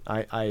haven't.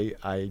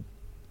 I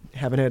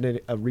haven't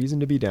had a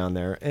reason to be down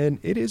there, and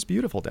it is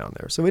beautiful down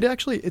there. So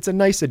it's a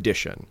nice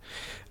addition.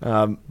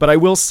 But I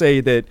will say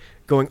that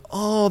going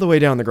all the way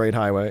down the Great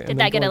Highway. Did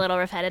that get a little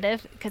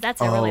repetitive? Because that's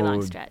a really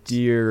long stretch.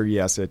 Dear,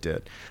 yes, it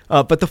did.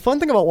 But the fun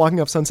thing about walking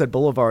up Sunset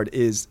Boulevard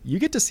is you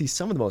get to see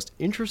some of the most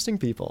interesting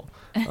people.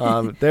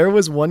 There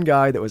was one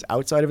guy that was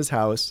outside of his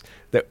house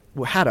that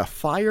had a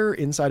fire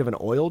inside of an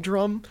oil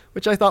drum,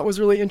 which I thought was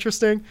really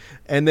interesting.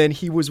 And then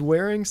he was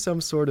wearing some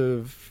sort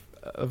of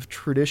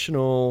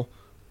traditional...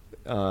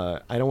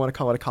 I don't want to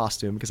call it a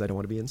costume because I don't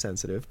want to be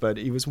insensitive, but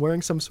he was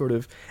wearing some sort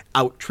of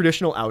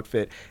traditional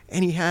outfit,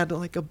 and he had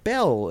like a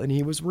bell and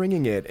he was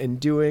ringing it and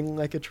doing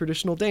like a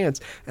traditional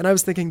dance. And I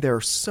was thinking, there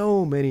are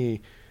so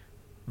many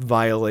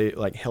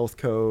health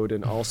code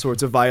and all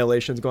sorts of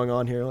violations going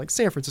on here. Like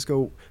San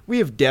Francisco, we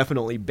have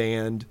definitely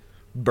banned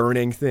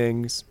burning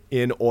things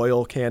in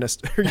oil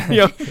canister,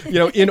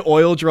 in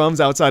oil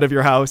drums outside of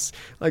your house.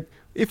 Like,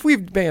 if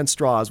we've banned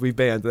straws, we've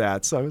banned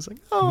that. So I was like,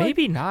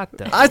 maybe not,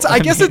 though. I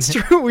guess it's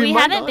true. We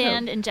haven't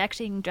banned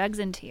injecting drugs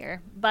into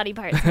your body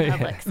parts in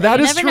public. So that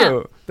is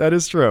true. That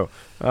is true.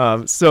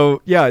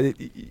 So, yeah,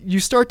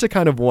 you start to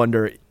kind of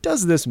wonder,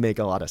 does this make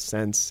a lot of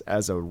sense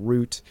as a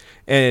route?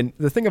 And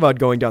the thing about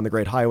going down the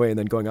Great Highway and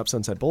then going up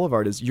Sunset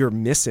Boulevard is you're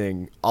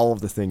missing all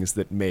of the things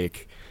that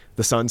make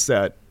the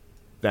Sunset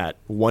that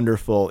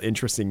wonderful,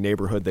 interesting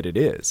neighborhood that it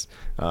is,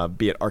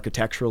 be it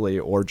architecturally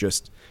or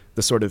just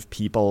the sort of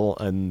people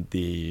and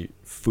the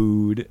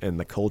food and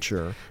the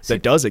culture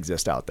that does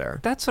exist out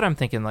there. That's what I'm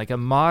thinking, like a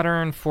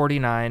modern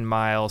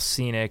 49-mile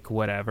scenic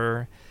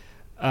whatever.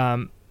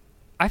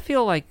 I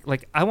feel like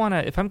I want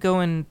to, if I'm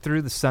going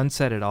through the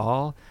Sunset at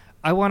all,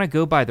 I want to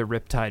go by the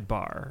Riptide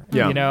Bar.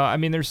 Yeah. I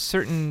mean, there's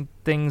certain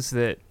things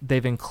that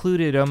they've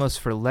included almost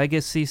for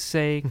legacy's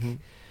sake. Mm-hmm.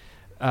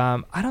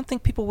 I don't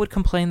think people would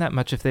complain that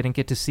much if they didn't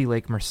get to see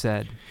Lake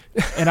Merced.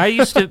 And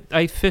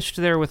I fished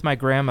there with my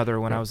grandmother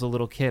when I was a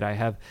little kid. I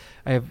have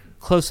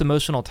close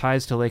emotional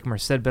ties to Lake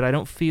Merced, but I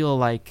don't feel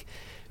like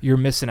you're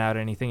missing out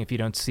on anything if you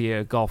don't see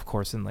a golf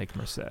course in Lake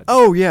Merced.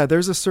 Oh, yeah.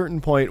 There's a certain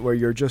point where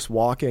you're just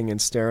walking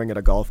and staring at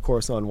a golf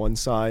course on one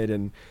side,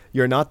 and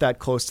you're not that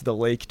close to the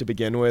lake to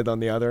begin with on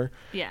the other.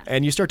 Yeah.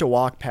 And you start to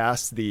walk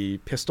past the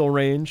pistol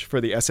range for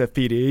the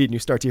SFPD, and you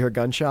start to hear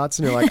gunshots,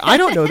 and you're like, I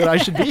don't know that I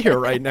should be here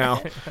right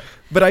now.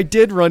 But I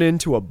did run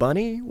into a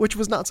bunny, which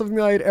was not something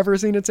that I had ever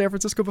seen in San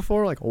Francisco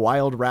before, like a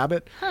wild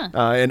rabbit. Huh.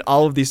 And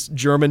all of these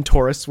German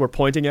tourists were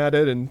pointing at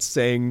it and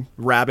saying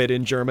rabbit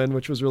in German,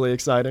 which was really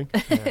exciting.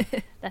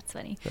 That's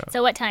funny. Yeah.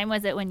 So what time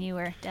was it when you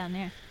were down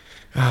there?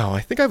 I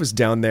think I was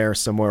down there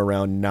somewhere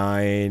around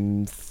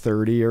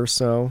 9:30 or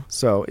so.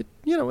 So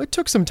it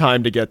took some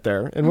time to get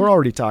there, and we're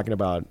already talking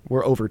about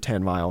we're over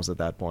 10 miles at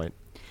that point.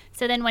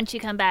 So then once you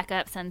come back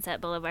up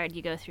Sunset Boulevard,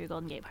 you go through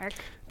Golden Gate Park?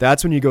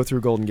 That's when you go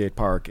through Golden Gate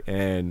Park,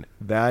 and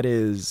that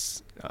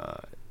is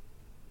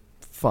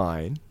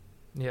fine.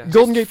 Yeah.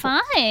 Golden Gate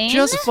Fine.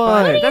 Just What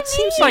fine. do you That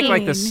seems like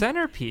the mean?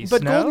 centerpiece.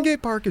 But no? Golden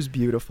Gate Park is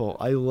beautiful.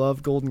 I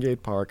love Golden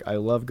Gate Park. I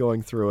love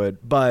going through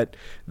it. But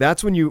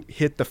that's when you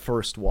hit the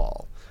first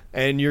wall.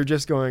 And you're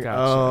just going,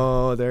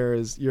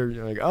 Gotcha.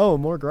 you're like, oh,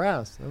 more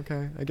grass.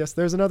 Okay, I guess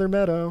there's another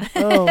meadow.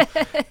 Oh.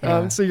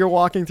 Yeah. So you're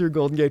walking through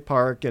Golden Gate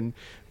Park, and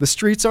the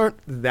streets aren't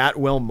that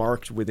well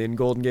marked within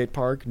Golden Gate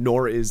Park,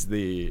 nor is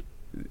the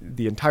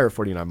entire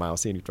 49-mile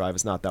scenic drive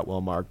is not that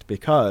well marked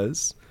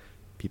because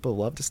people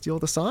love to steal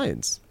the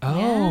signs.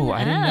 Oh, I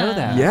didn't know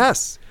that.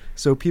 Yes.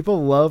 So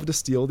people love to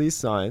steal these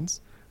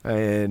signs,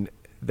 and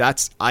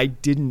I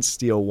didn't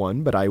steal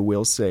one, but I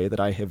will say that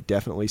I have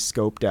definitely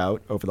scoped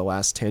out over the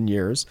last 10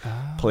 years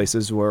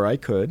places where I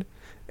could.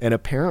 And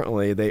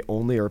apparently they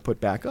only are put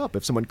back up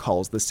if someone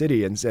calls the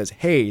city and says,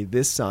 hey,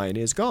 this sign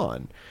is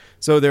gone.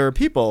 So there are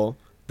people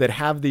that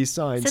have these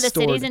signs So the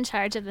stored. city's in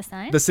charge of the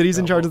sign? The city's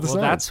in charge of the Well,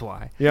 signs. that's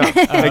why.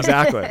 Yeah,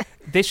 exactly.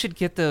 They should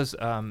get those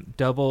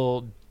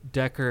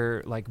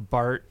double-decker, like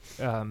BART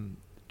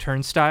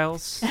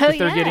turnstiles Oh, if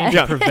they're yeah. getting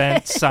to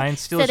prevent sign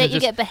steals. So that and you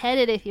just, get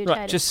beheaded if you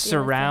try to just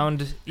steal a sign.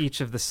 surround each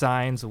of the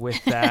signs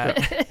with that.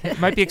 It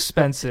might be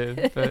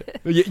expensive, but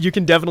You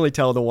can definitely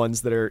tell the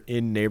ones that are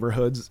in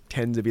neighborhoods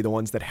tend to be the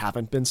ones that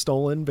haven't been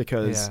stolen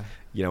because,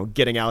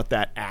 getting out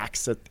that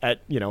axe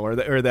at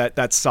or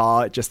that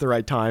saw at just the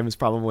right time is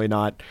probably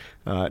not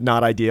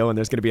ideal. And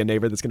there's going to be a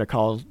neighbor that's going to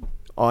call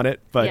on it.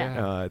 But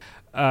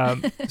Yeah.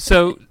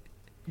 so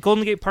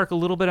Golden Gate Park a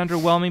little bit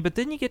underwhelming, but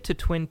then you get to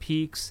Twin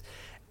Peaks.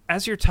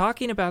 As you're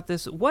talking about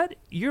this,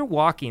 you're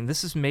walking,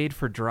 this is made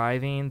for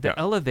driving. The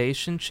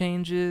elevation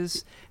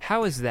changes.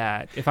 How is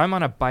that? If I'm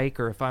on a bike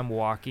or if I'm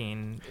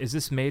walking, is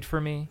this made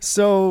for me?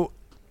 So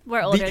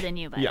We're older than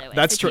you, by the way.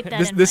 That's so true. keep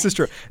that in This is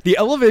mind. true. The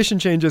elevation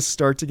changes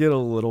start to get a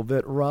little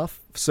bit rough.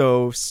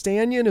 So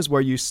Stannion is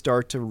where you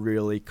start to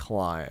really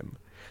climb.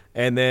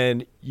 And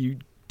then you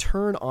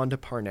turn onto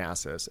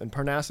Parnassus. And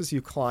Parnassus,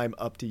 you climb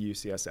up to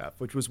UCSF,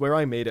 which was where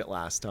I made it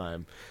last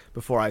time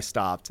before I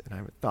stopped. And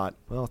I thought,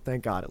 well,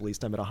 thank God, at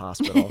least I'm at a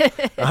hospital.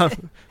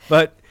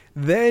 But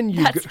then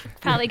you That's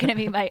probably going to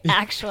be my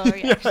actual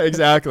reaction. Yeah,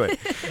 exactly.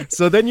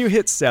 So then you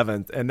hit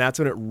 7th, and that's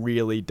when it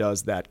really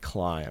does that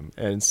climb.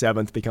 And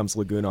 7th becomes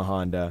Laguna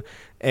Honda.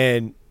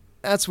 And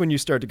that's when you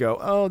start to go,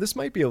 oh, this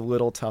might be a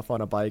little tough on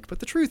a bike. But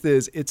the truth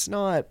is, it's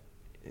not.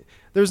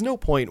 There's no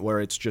point where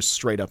it's just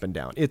straight up and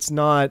down. It's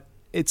not.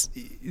 It's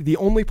the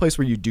only place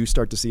where you do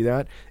start to see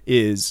that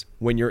is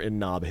when you're in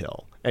Nob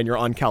Hill and you're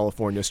on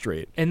California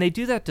Street. And they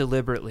do that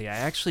deliberately. I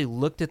actually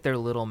looked at their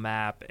little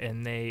map,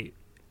 and they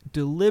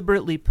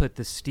deliberately put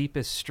the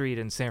steepest street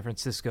in San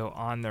Francisco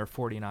on their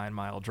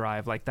 49-mile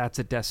drive. Like, that's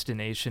a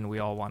destination we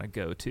all want to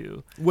go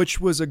to.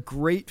 Which was a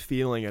great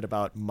feeling at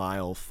about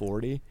mile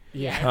 40.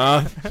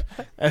 Yeah.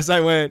 As I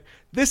went,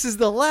 this is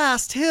the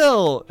last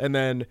hill. And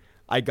then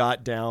I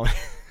got down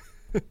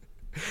to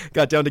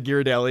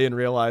Ghirardelli and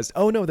realized,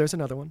 oh, no, there's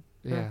another one.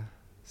 Yeah.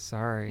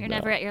 Sorry. You're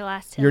never at your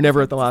last hill. You're in never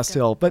San at the last Francisco.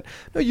 hill. But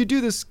no, you do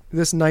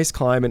this nice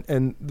climb.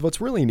 And what's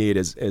really neat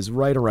is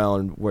right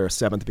around where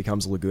 7th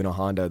becomes Laguna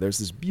Honda, there's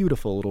this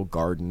beautiful little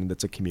garden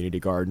that's a community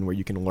garden where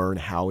you can learn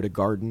how to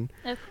garden.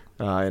 Okay.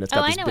 And it's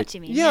got I this know big, what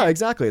you mean, Yeah, yeah.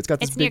 exactly. It's got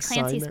this It's near big sign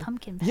Clancy's there.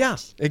 Pumpkin Patch. Yeah,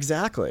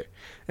 exactly.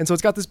 And so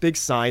it's got this big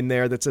sign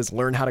there that says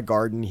 "Learn how to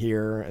garden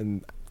here,"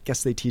 and I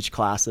guess they teach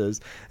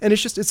classes. And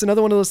it's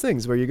another one of those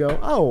things where you go,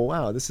 "Oh,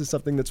 wow, this is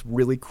something that's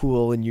really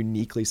cool and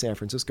uniquely San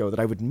Francisco that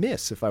I would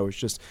miss if I was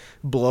just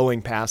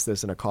blowing past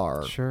this in a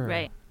car." Sure.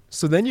 Right.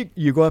 So then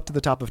you go up to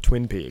the top of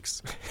Twin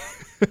Peaks,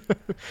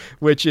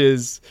 which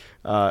is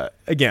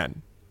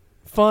again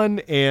fun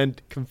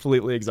and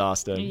completely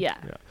exhausting. Yeah.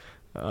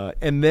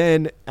 And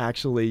then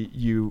actually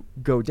you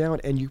go down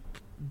and you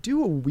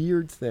do a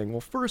weird thing.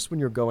 Well, first when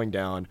you're going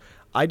down,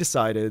 I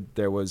decided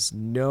there was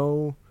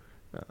no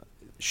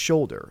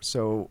shoulder,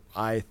 so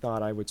I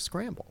thought I would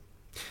scramble.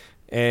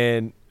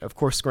 And of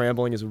course,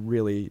 scrambling is a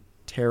really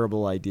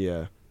terrible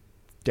idea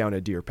down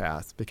a deer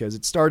path because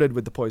it started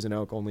with the Poison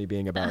Oak only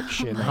being about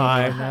shin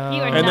high,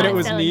 You are and then not it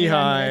was telling knee me on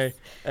high, this.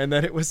 and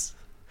then it was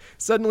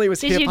suddenly it was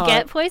Did hip you high.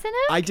 get poison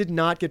oak? I did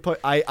not get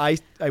I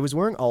was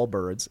wearing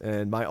Allbirds,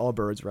 and my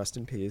Allbirds, rest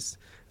in peace.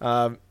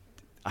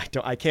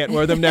 I can't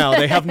wear them now.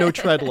 They have no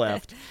tread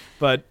left.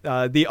 But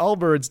the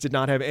Allbirds did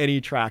not have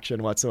any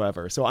traction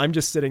whatsoever. So I'm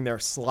just sitting there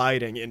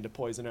sliding into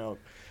Poison Oak.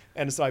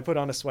 And so I put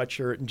on a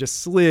sweatshirt and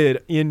just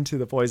slid into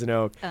the Poison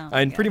Oak Oh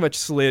my and God. pretty much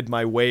slid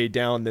my way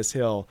down this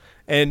hill.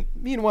 And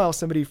meanwhile,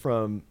 somebody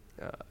from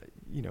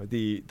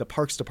the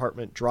Parks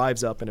Department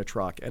drives up in a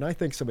truck, and I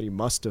think somebody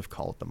must have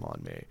called them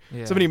on me.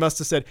 Yeah. Somebody must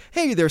have said,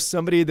 hey, there's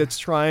somebody that's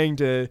trying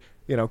to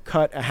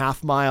cut a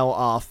half mile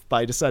off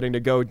by deciding to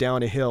go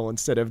down a hill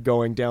instead of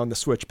going down the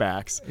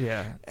switchbacks.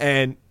 Yeah.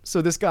 And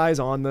so this guy's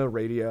on the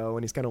radio,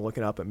 and he's kind of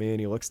looking up at me, and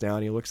he looks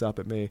down, he looks up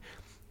at me.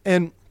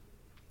 And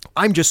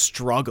I'm just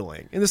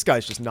struggling, and this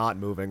guy's just not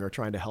moving or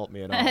trying to help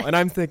me at all. And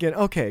I'm thinking,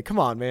 okay, come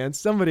on, man,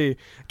 somebody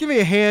give me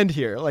a hand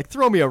here. Like,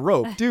 throw me a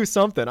rope, do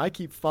something. I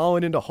keep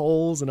falling into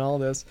holes and all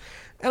this.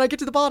 And I get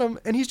to the bottom,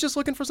 and he's just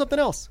looking for something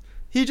else.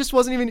 He just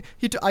wasn't even,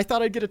 I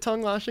thought I'd get a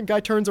tongue lashing. Guy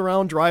turns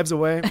around, drives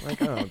away. I'm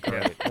like, oh,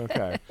 great,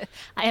 okay.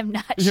 I am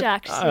not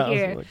shocked to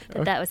hear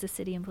like, that was a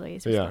city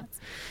employee's Yeah. response.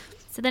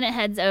 So then it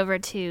heads over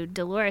to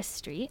Dolores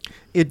Street.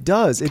 It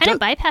does. Kind of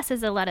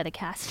bypasses a lot of the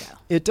Castro.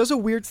 It does a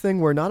weird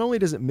thing where not only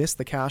does it miss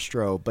the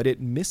Castro, but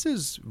it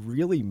misses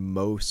really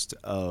most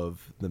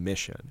of the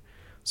Mission.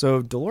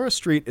 So Dolores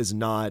Street is in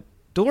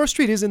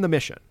the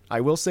Mission. I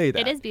will say that.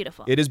 It is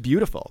beautiful. It is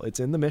beautiful. It's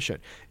in the Mission.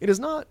 It is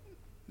not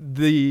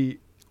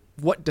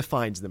what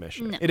defines the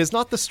Mission. No. It is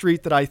not the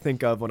street that I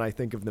think of when I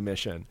think of the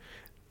Mission.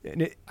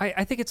 And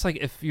I think it's like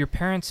if your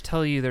parents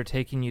tell you they're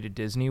taking you to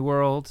Disney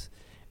World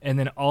and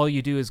then all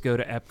you do is go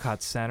to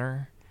Epcot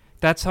Center.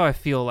 That's how I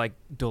feel like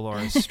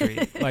Dolores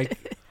Street. Like,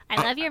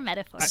 I love your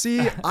metaphor.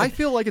 See, I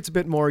feel like it's a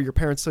bit more your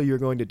parents tell you you're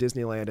going to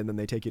Disneyland and then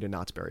they take you to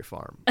Knott's Berry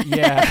Farm.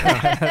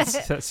 yeah,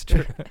 that's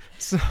true.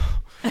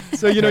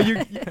 So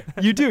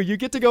you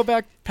get to go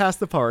back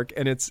past the park,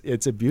 and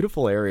it's a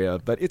beautiful area,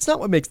 but it's not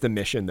what makes the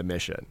Mission the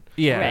Mission.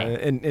 Yeah. Right.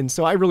 And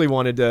so I really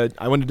wanted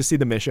to see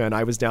the Mission.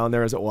 I was down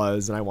there as it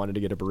was, and I wanted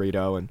to get a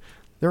burrito, and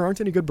there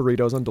aren't any good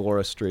burritos on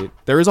Dolores Street.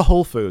 There is a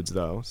Whole Foods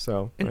though,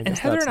 so I And guess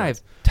Heather that's and I nice.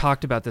 have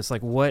talked about this,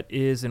 like what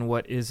is and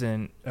what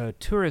isn't a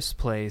tourist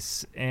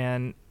place,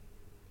 and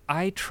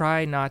I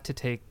try not to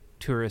take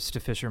tourists to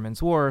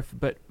Fisherman's Wharf,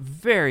 but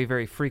very,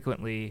 very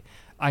frequently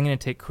I'm going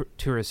to take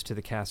tourists to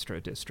the Castro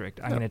District.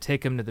 I'm going to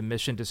take them to the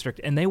Mission District,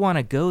 and they want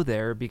to go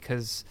there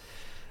because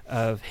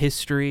of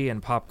history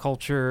and pop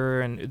culture,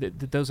 and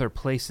those are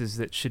places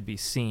that should be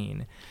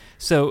seen.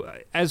 So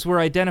as we're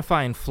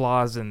identifying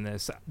flaws in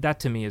this, that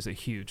to me is a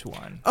huge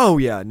one. Oh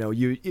yeah, no,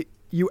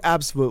 you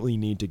absolutely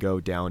need to go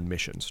down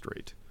Mission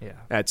Street. Yeah.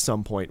 At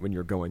some point when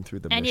you're going through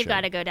the And Mission. you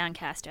got to go down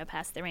Castro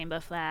past the Rainbow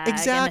Flag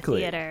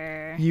Exactly. and the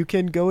theater. You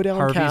can go down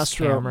Harvey's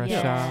Castro. Camera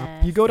Yes.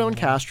 Shop. You go down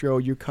Castro,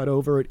 you cut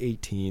over at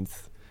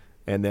 18th,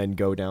 and then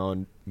go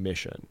down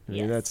Mission. I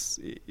mean, Yes.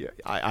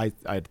 I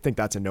think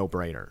that's a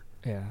no-brainer.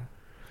 Yeah.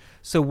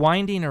 So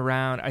winding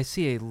around, I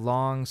see a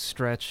long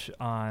stretch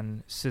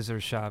on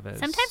Cesar Chavez.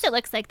 Sometimes it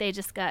looks like they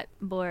just got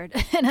bored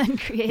and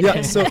uncreative.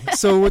 Yeah.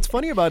 So what's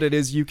funny about it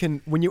is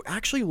when you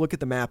actually look at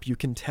the map, you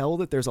can tell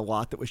that there's a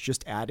lot that was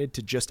just added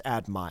to just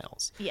add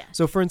miles. Yeah.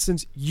 So for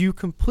instance, you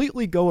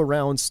completely go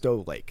around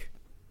Stowe Lake.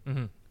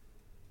 Mm-hmm.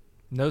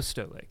 No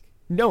Stowe Lake.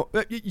 No,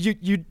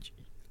 you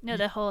No,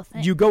 the whole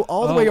thing. you go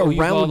all the way Oh, around you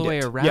go all the it. way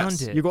around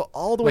Yes, it. you go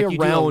all the Like way you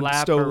do a around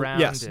lap Stowe. around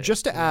Yes, it.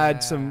 just to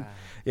add some.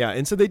 Yeah,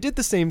 and so they did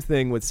the same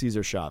thing with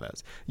Cesar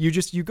Chavez.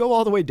 You go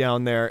all the way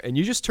down there, and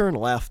you just turn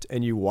left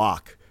and you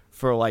walk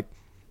for like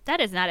that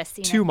is not a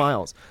scene. 2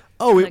 miles.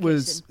 Oh, it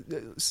was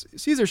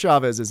Cesar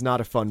Chavez is not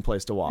a fun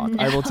place to walk.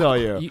 I will tell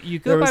you. You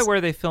go by where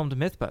they filmed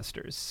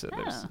Mythbusters. So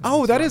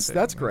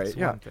That's great.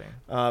 Yeah.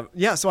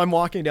 Yeah. So I'm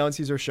walking down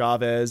Cesar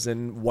Chavez,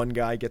 and one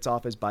guy gets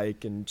off his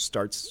bike and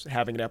starts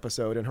having an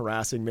episode and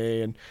harassing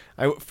me. And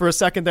for a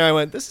second there, I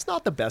went, "This is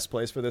not the best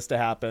place for this to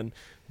happen,"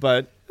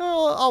 but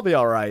I'll be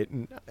all right.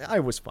 And I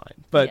was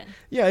fine. But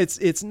yeah,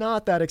 it's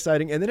not that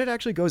exciting. And then it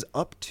actually goes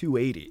up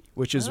 280,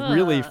 which is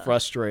really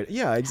frustrating.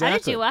 Yeah, exactly. How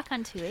did you walk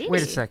on 280?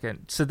 Wait a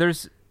second. So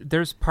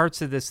there's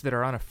parts of this that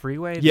are on a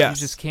freeway that Yes.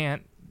 you just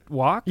can't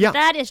walk? Yeah.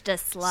 That is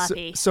just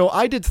sloppy. So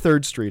I did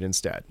 3rd Street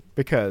instead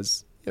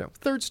because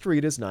 3rd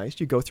Street is nice.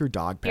 You go through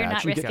Dogpatch. You're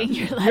not risking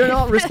your life. You're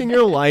not risking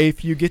your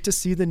life. You get to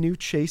see the new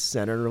Chase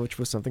Center, which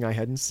was something I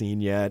hadn't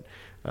seen yet.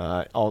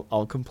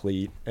 All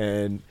complete,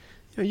 and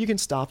you can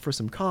stop for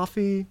some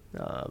coffee.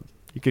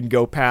 You can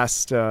go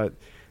past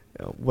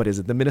what is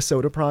it? The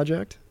Minnesota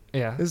Project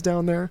Yeah. is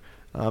down there.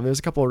 There's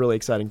a couple of really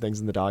exciting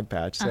things in the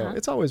Dogpatch, so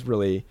it's always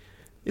really.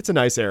 It's a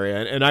nice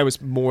area, and I was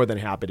more than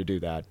happy to do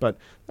that. But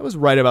that was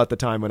right about the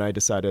time when I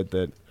decided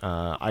that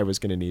I was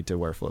going to need to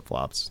wear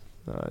flip-flops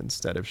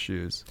instead of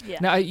shoes. Yeah.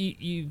 Now,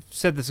 you've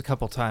said this a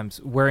couple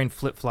times, wearing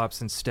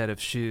flip-flops instead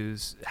of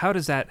shoes. How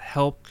does that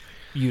help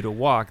you to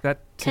walk? That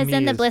to Because me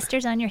then the is-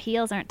 blisters on your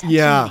heels aren't touching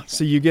Yeah, anything.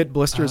 so you get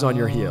blisters on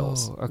your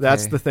heels. okay.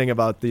 That's the thing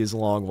about these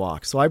long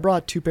walks. So I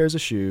brought 2 pairs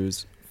of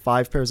shoes,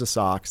 5 pairs of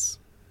socks,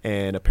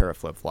 and a pair of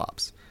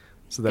flip-flops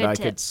so that Good I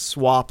tip. could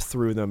swap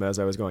through them as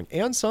I was going.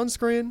 And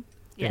sunscreen.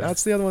 Yes.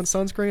 That's the other one.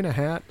 Sunscreen, a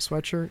hat,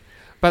 sweatshirt.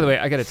 By the way,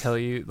 I got to tell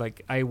you,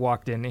 like, I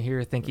walked in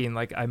here thinking,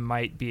 like, I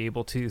might be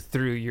able to,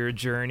 through your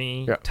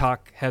journey,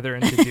 talk Heather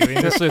into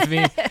doing this with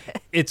me.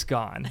 It's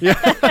gone.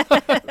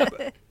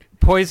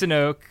 Poison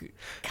Oak.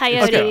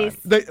 Coyotes.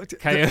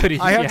 Coyotes.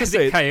 I have Yeah, to the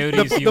say,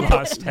 Coyotes, you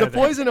lost, the Heather.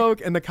 Poison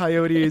Oak and the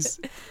Coyotes,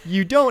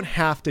 you don't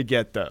have to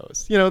get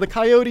those. The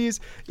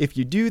Coyotes, if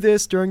you do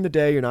this during the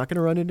day, you're not going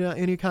to run into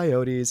any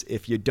coyotes.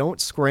 If you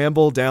don't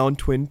scramble down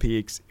Twin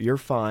Peaks, you're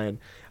fine.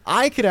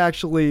 I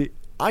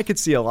could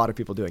see a lot of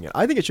people doing it.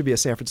 I think it should be a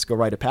San Francisco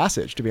rite of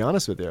passage, to be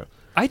honest with you.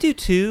 I do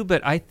too,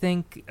 but I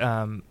think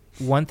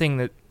one thing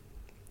that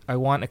I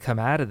want to come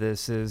out of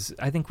this is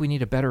I think we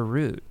need a better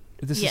route.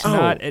 This is Yeah.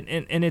 not,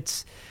 and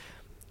it's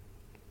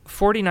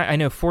I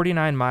know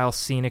 49 Mile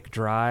Scenic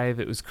Drive.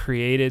 It was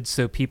created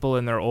so people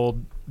in their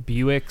old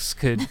Buicks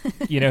could,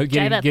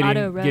 Drive up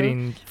Auto Row.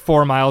 getting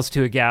 4 miles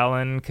to a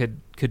gallon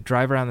could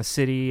drive around the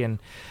city. And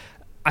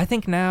I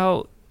think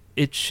now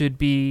it should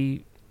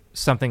be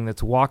something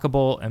that's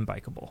walkable and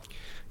bikeable.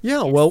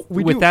 Yeah, well,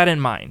 with that in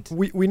mind.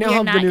 We now We're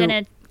have not the new.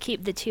 going to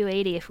keep the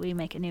 280 if we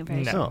make a new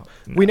version. No.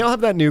 We now have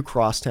that new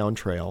Crosstown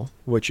Trail,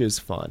 which is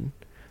fun.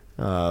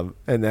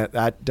 And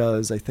that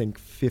does, I think,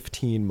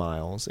 15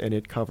 miles, and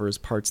it covers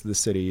parts of the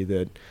city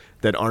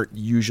that aren't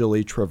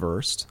usually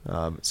traversed.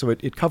 So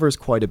it covers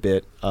quite a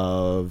bit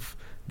of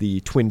the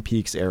Twin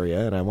Peaks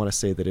area, and I want to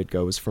say that it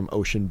goes from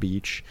Ocean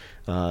Beach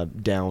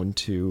down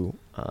to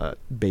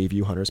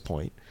Bayview Hunters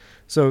Point.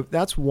 So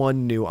that's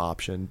one new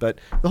option. But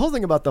the whole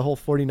thing about the whole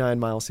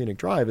 49-mile scenic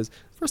drive is,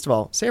 first of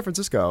all, San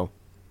Francisco,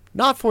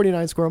 not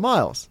 49 square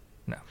miles.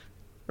 No.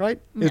 Right?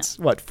 No. It's,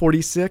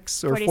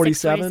 46 or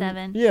 47?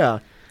 47. Yeah.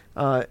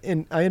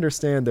 And I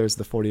understand there's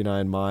the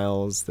 49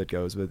 miles that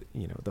goes with,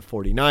 the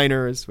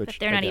 49ers, which But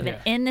they're not even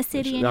in the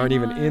city which anymore. aren't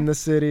even in the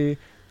city.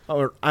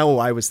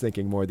 I was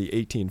thinking more the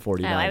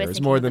 1849ers, I was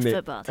thinking more of than the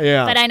football team.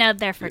 Yeah. But I know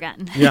they're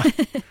forgotten. Yeah.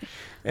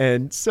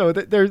 And so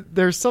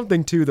there's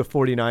something to the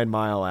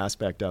 49-mile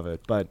aspect of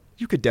it, but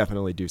you could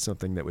definitely do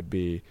something that would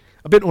be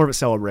a bit more of a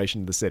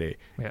celebration of the city,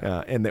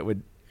 and that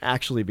would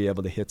actually be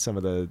able to hit some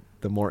of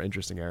the more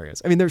interesting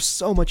areas. I mean, there's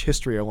so much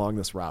history along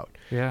this route.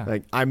 Yeah.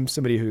 Like, I'm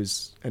somebody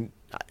and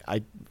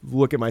I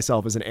look at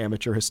myself as an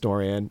amateur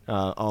historian.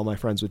 All my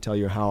friends would tell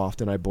you how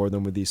often I bore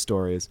them with these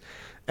stories.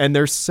 And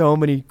there's so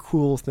many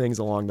cool things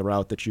along the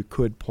route that you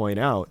could point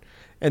out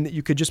and that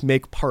you could just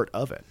make part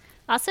of it.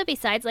 Also,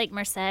 besides Lake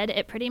Merced,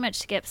 it pretty much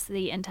skips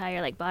the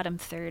entire bottom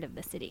third of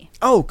the city.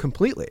 Oh,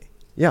 completely.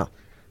 Yeah.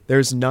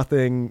 There's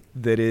nothing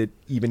that it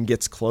even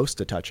gets close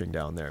to touching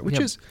down there, which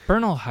is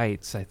Bernal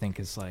Heights, I think,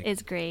 is like...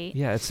 Is great.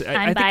 Yeah, it's... I'm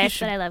I think biased,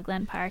 should, but I love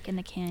Glen Park and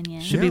the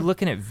canyon. should be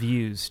looking at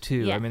views,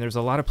 too. Yeah. I mean, there's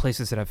a lot of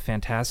places that have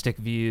fantastic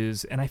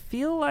views, and I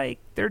feel like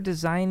they're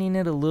designing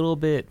it a little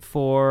bit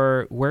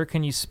for where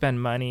can you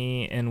spend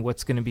money and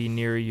what's going to be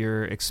near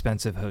your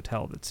expensive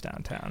hotel that's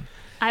downtown.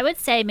 I would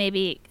say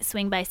maybe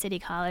swing by City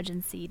College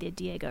and see the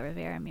Diego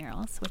Rivera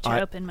murals, which are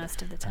open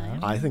most of the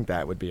time. I think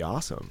that would be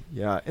awesome.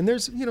 Yeah. And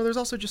there's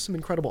also just some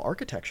incredible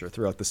architecture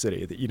throughout the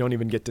city that you don't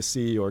even get to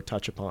see or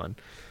touch upon.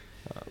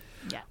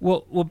 Yeah.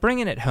 Well,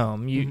 bringing it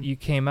home, you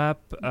came up...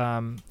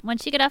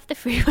 Once you get off the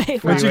freeway.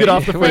 Once you get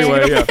off the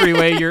freeway, yeah.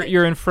 freeway,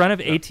 you're in front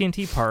of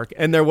AT&T Park.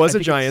 And there was I a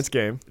think Giants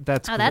game.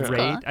 That's Oh, great. that's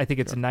cool. I think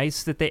it's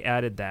nice that they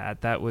added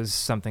that. That was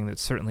something that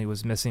certainly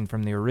was missing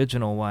from the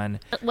original one.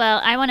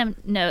 Well, I want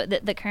to note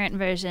that the current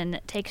version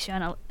takes you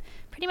on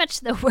pretty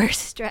much the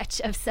worst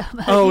stretch of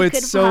Soma. Oh, you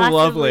it's could so possibly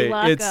lovely.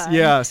 walk It's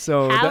on.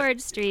 so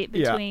Howard Street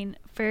yeah. between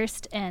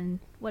 1st and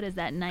what is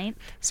that, 9th?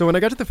 So when I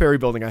got to the ferry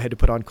building, I had to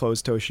put on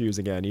closed-toe shoes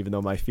again, even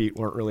though my feet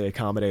weren't really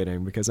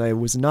accommodating, because I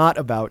was not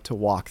about to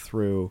walk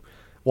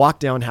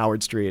down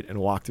Howard Street and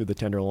walk through the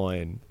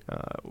Tenderloin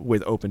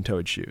with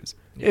open-toed shoes.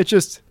 It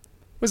just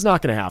was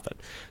not going to happen.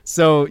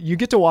 So you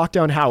get to walk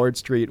down Howard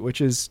Street,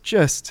 which is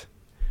just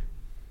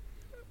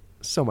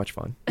so much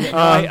fun.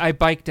 I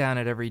bike down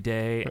it every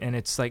day, and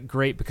it's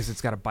great because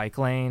it's got a bike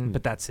lane,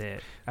 but that's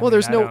it. I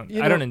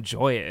don't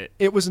enjoy it.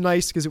 It was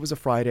nice because it was a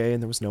Friday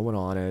and there was no one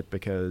on it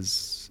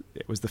because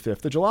it was the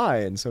 5th of July,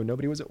 and so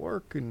nobody was at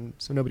work, and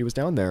so nobody was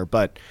down there.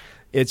 But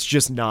it's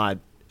just not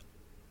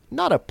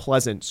a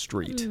pleasant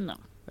street.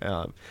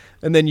 No.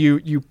 And then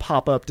you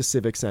pop up to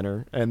Civic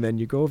Center, and then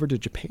you go over to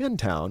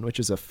Japantown,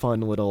 which is a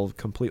fun little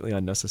completely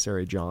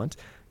unnecessary jaunt.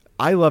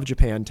 I love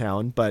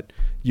Japantown, but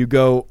you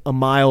go a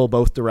mile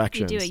both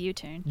directions. You do a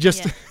U-turn.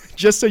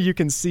 Just so you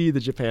can see the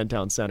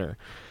Japantown Center.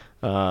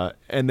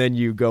 And then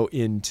you go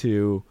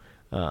into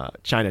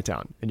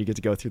Chinatown, and you get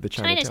to go through the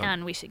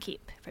Chinatown we should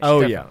keep. For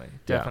Oh, sure. yeah.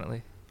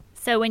 Definitely.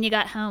 So when you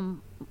got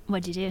home,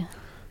 what'd you do?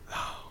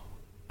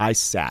 I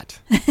sat.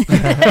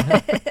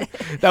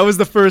 That was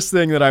the first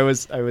thing that I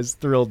was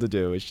thrilled to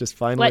do. Is just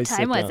finally What time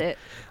sit was down. it?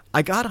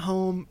 I got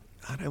home.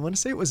 I want to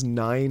say it was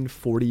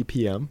 9:40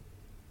 p.m.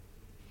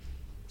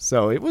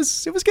 So it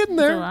was getting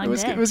there. long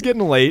It day. was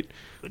getting late.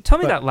 Tell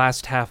me that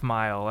last half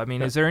mile. I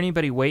mean, is there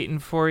anybody waiting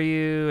for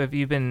you? Have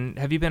you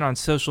been on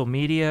social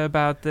media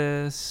about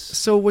this?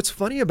 So what's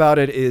funny about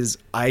it is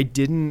I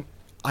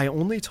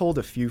only told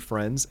a few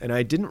friends, and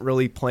I didn't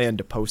really plan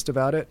to post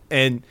about it.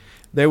 And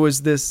there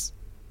was this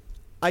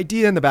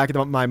idea in the back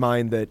of my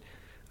mind that,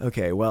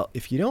 okay, well,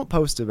 if you don't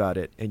post about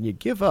it and you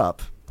give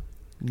up,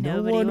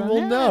 Nobody no one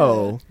will will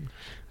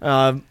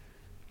know.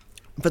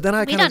 But then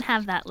We don't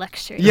have that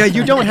luxury. Yeah,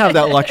 you don't have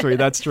that luxury.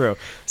 That's true.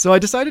 So I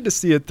decided to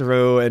see it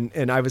through,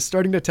 and I was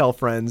starting to tell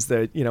friends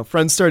that,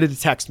 friends started to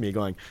text me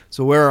going,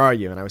 so where are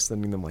you? And I was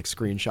sending them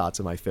screenshots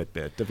of my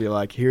Fitbit to be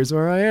like, here's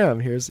where I am.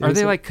 Are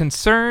they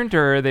concerned,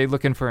 or are they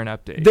looking for an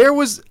update? It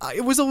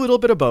was a little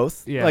bit of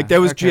both. Yeah,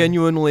 there was okay.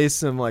 genuinely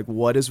some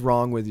what is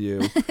wrong with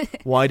you?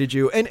 Why did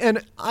you?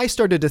 And I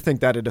started to think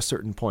that at a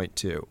certain point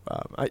too.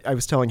 I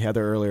was telling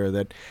Heather earlier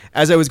that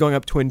as I was going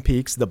up Twin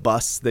Peaks, the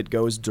bus that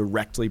goes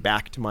directly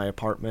back to my apartment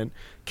apartment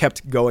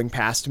kept going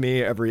past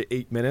me every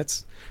 8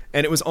 minutes,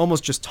 and it was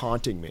almost just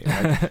taunting me.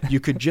 Like, you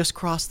could just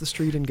cross the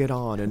street and get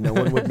on, and no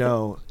one would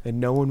know, and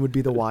no one would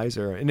be the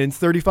wiser. And in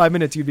 35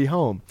 minutes, you'd be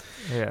home.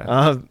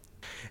 Yeah.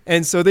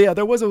 And so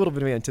there was a little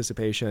bit of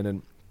anticipation.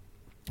 And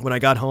when I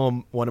got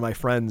home, one of my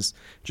friends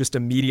just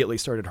immediately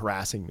started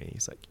harassing me.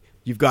 He's like,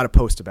 "You've got to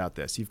post about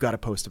this. You've got to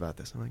post about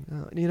this." I'm like,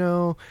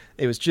 "Oh,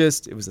 it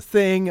was a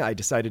thing. I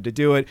decided to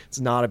do it. It's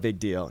not a big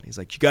deal." And he's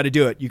like, "You got to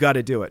do it. You got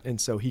to do it." And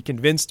so he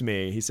convinced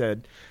me. He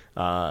said,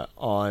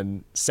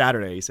 on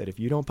Saturday, he said, "If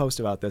you don't post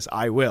about this,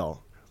 I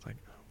will." I was like,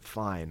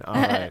 "Fine. All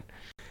right."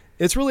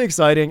 It's really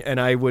exciting, and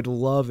I would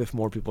love if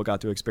more people got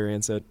to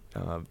experience it,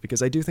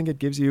 because I do think it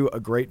gives you a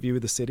great view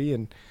of the city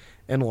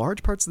and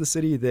large parts of the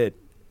city that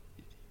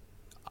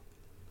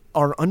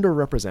are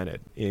underrepresented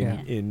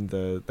in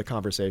the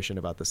conversation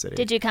about the city.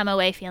 Did you come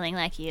away feeling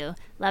like you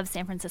love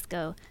San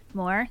Francisco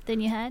more than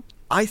you had?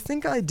 I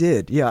think I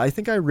did. Yeah, I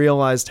think I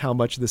realized how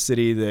much of the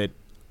city that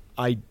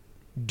I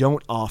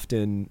don't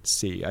often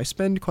see. I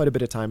spend quite a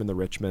bit of time in the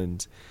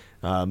Richmond,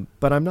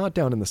 but I'm not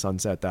down in the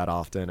Sunset that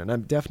often, and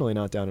I'm definitely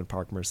not down in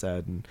Park Merced.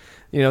 And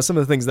some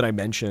of the things that I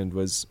mentioned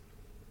was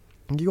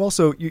you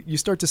also you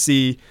start to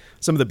see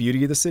some of the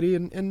beauty of the city,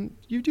 and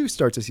you do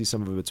start to see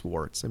some of its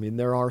warts. I mean,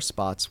 there are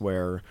spots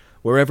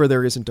wherever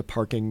there isn't a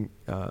parking,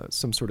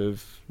 some sort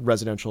of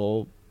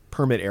residential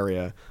permit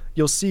area,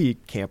 you'll see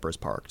campers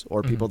parked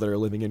or people that are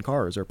living in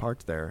cars are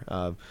parked there.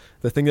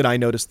 The thing that I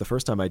noticed the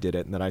first time I did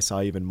it, and that I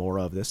saw even more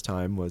of this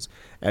time, was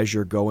as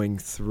you're going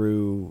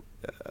through,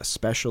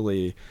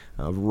 especially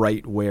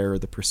right where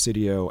the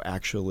Presidio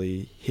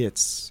actually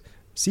hits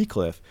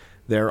Seacliff,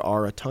 there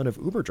are a ton of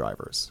Uber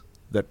drivers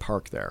that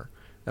park there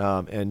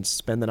and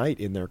spend the night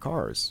in their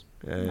cars.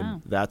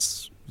 And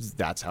that's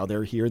how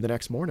they're here the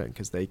next morning,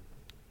 because they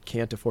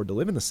can't afford to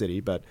live in the city,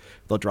 but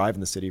they'll drive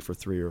in the city for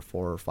 3 or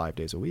 4 or 5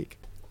 days a week.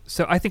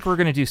 So I think we're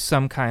going to do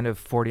some kind of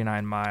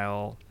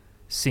 49-mile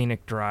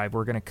scenic drive.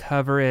 We're going to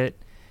cover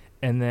it,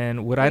 and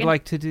then what I'd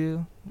like to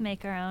do...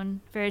 Make our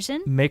own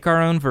version? Make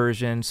our own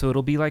version, so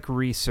it'll be like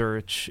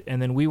research, and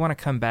then we want to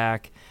come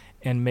back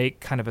and make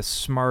kind of a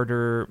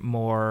smarter,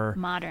 more...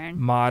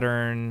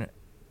 modern,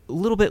 a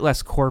little bit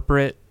less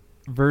corporate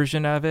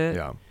version of it.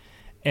 Yeah.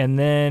 And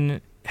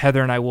then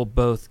Heather and I will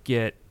both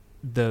get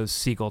those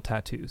seagull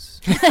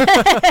tattoos.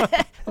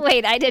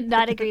 Wait, I did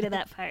not agree to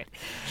that part.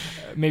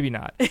 Maybe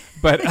not,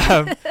 but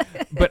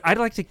I'd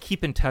like to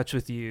keep in touch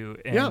with you.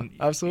 And yeah,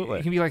 absolutely.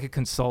 You can be like a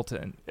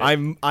consultant.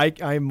 I'm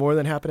more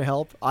than happy to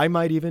help. I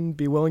might even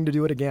be willing to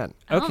do it again.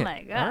 Okay. Oh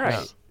my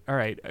gosh. All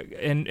right.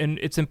 And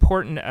it's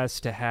important to us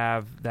to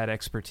have that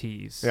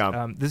expertise.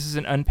 Yeah. This is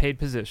an unpaid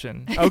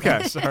position.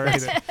 Okay. Sorry.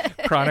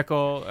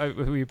 Chronicle,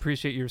 we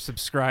appreciate your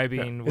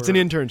subscribing. Yeah. It's an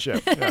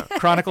internship. Yeah.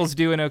 Chronicle's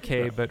doing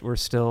okay, but we're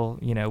still,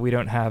 we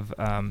don't have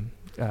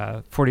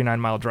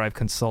 49-mile drive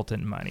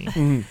consultant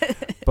money.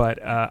 But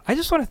I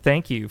just want to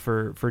thank you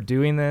for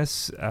doing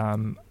this.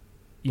 I'm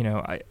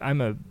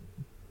a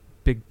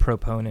big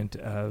proponent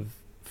of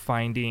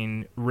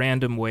finding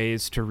random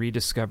ways to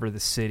rediscover the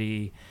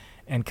city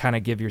and kind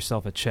of give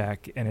yourself a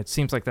check. And it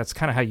seems like that's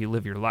kind of how you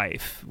live your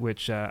life,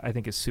 which I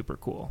think is super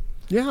cool.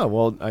 Yeah,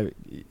 well,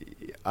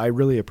 I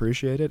really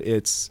appreciate it.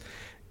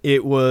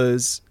 It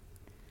was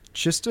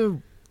just a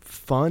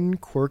fun,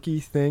 quirky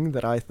thing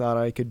that I thought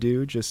I could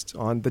do just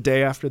on the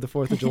day after the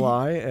 4th of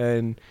July.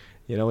 And,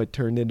 it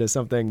turned into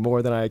something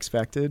more than I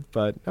expected.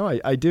 But no,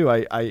 I do.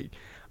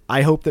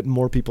 I hope that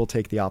more people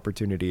take the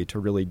opportunity to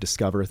really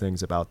discover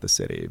things about the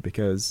city,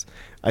 because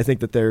I think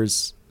that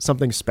there's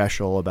something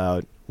special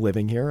about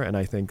living here. And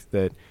I think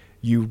that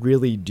you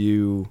really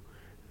do,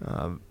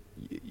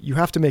 you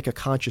have to make a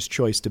conscious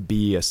choice to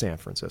be a San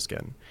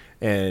Franciscan,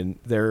 and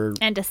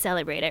to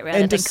celebrate it rather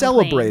than to complain.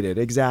 Celebrate it.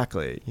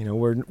 Exactly.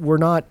 We're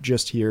not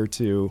just here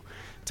to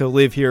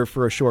live here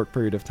for a short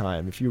period of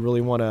time. If you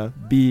really want to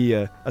be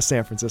a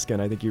San Franciscan,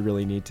 I think you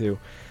really need to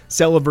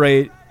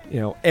celebrate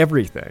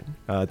everything,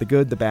 the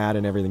good, the bad,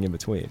 and everything in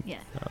between. Yeah.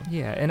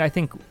 Yeah, and I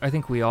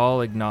think we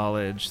all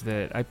acknowledge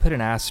that I put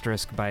an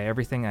asterisk by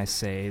everything I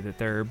say, that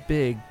there are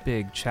big,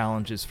 big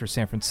challenges for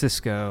San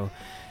Francisco,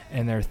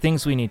 and there are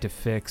things we need to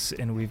fix,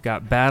 and we've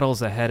got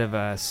battles ahead of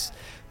us.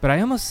 But I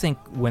almost think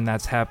when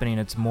that's happening,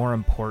 it's more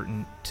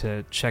important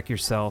to check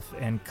yourself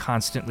and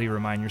constantly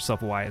remind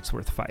yourself why it's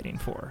worth fighting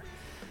for.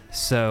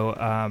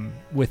 So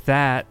with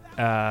that,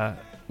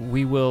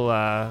 we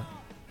will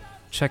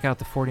check out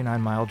the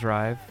 49-mile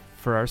drive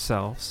for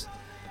ourselves,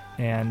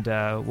 and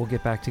we'll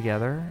get back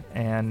together,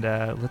 and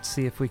let's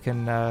see if we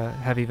can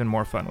have even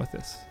more fun with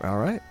this. All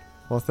right.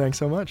 Well, thanks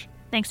so much.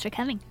 Thanks for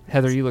coming.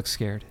 Heather, you look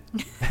scared.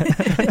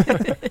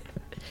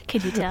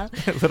 Could you tell?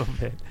 A little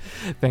bit.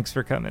 Thanks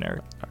for coming,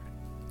 Eric.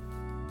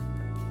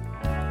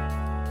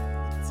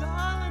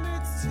 Darling,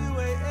 it's 2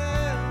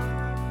 a.m.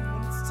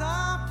 and it's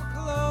time for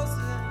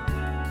closing.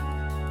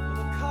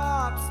 The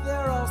cops,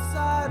 they're all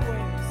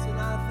sideways, and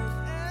I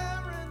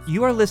think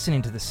You are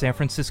listening to the San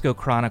Francisco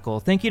Chronicle.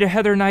 Thank you to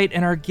Heather Knight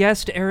and our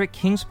guest, Eric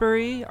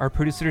Kingsbury. Our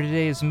producer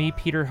today is me,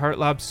 Peter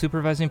Hartlaub.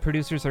 Supervising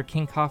producers are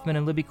King Kaufman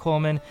and Libby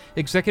Coleman.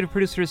 Executive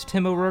producer is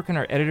Tim O'Rourke, and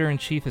our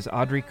editor-in-chief is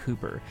Audrey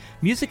Cooper.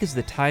 Music is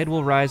The Tide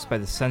Will Rise by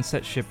the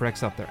Sunset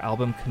Shipwrecks off their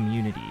album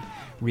Community.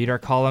 Read our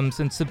columns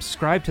and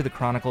subscribe to the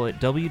Chronicle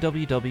at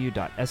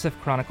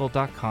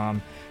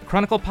www.sfchronicle.com.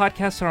 Chronicle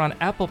podcasts are on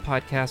Apple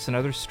Podcasts and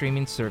other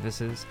streaming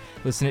services.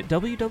 Listen at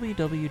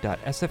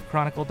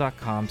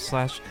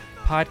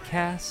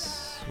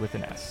www.sfchronicle.com/podcasts with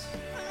an S.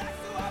 That's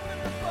what I've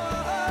been before.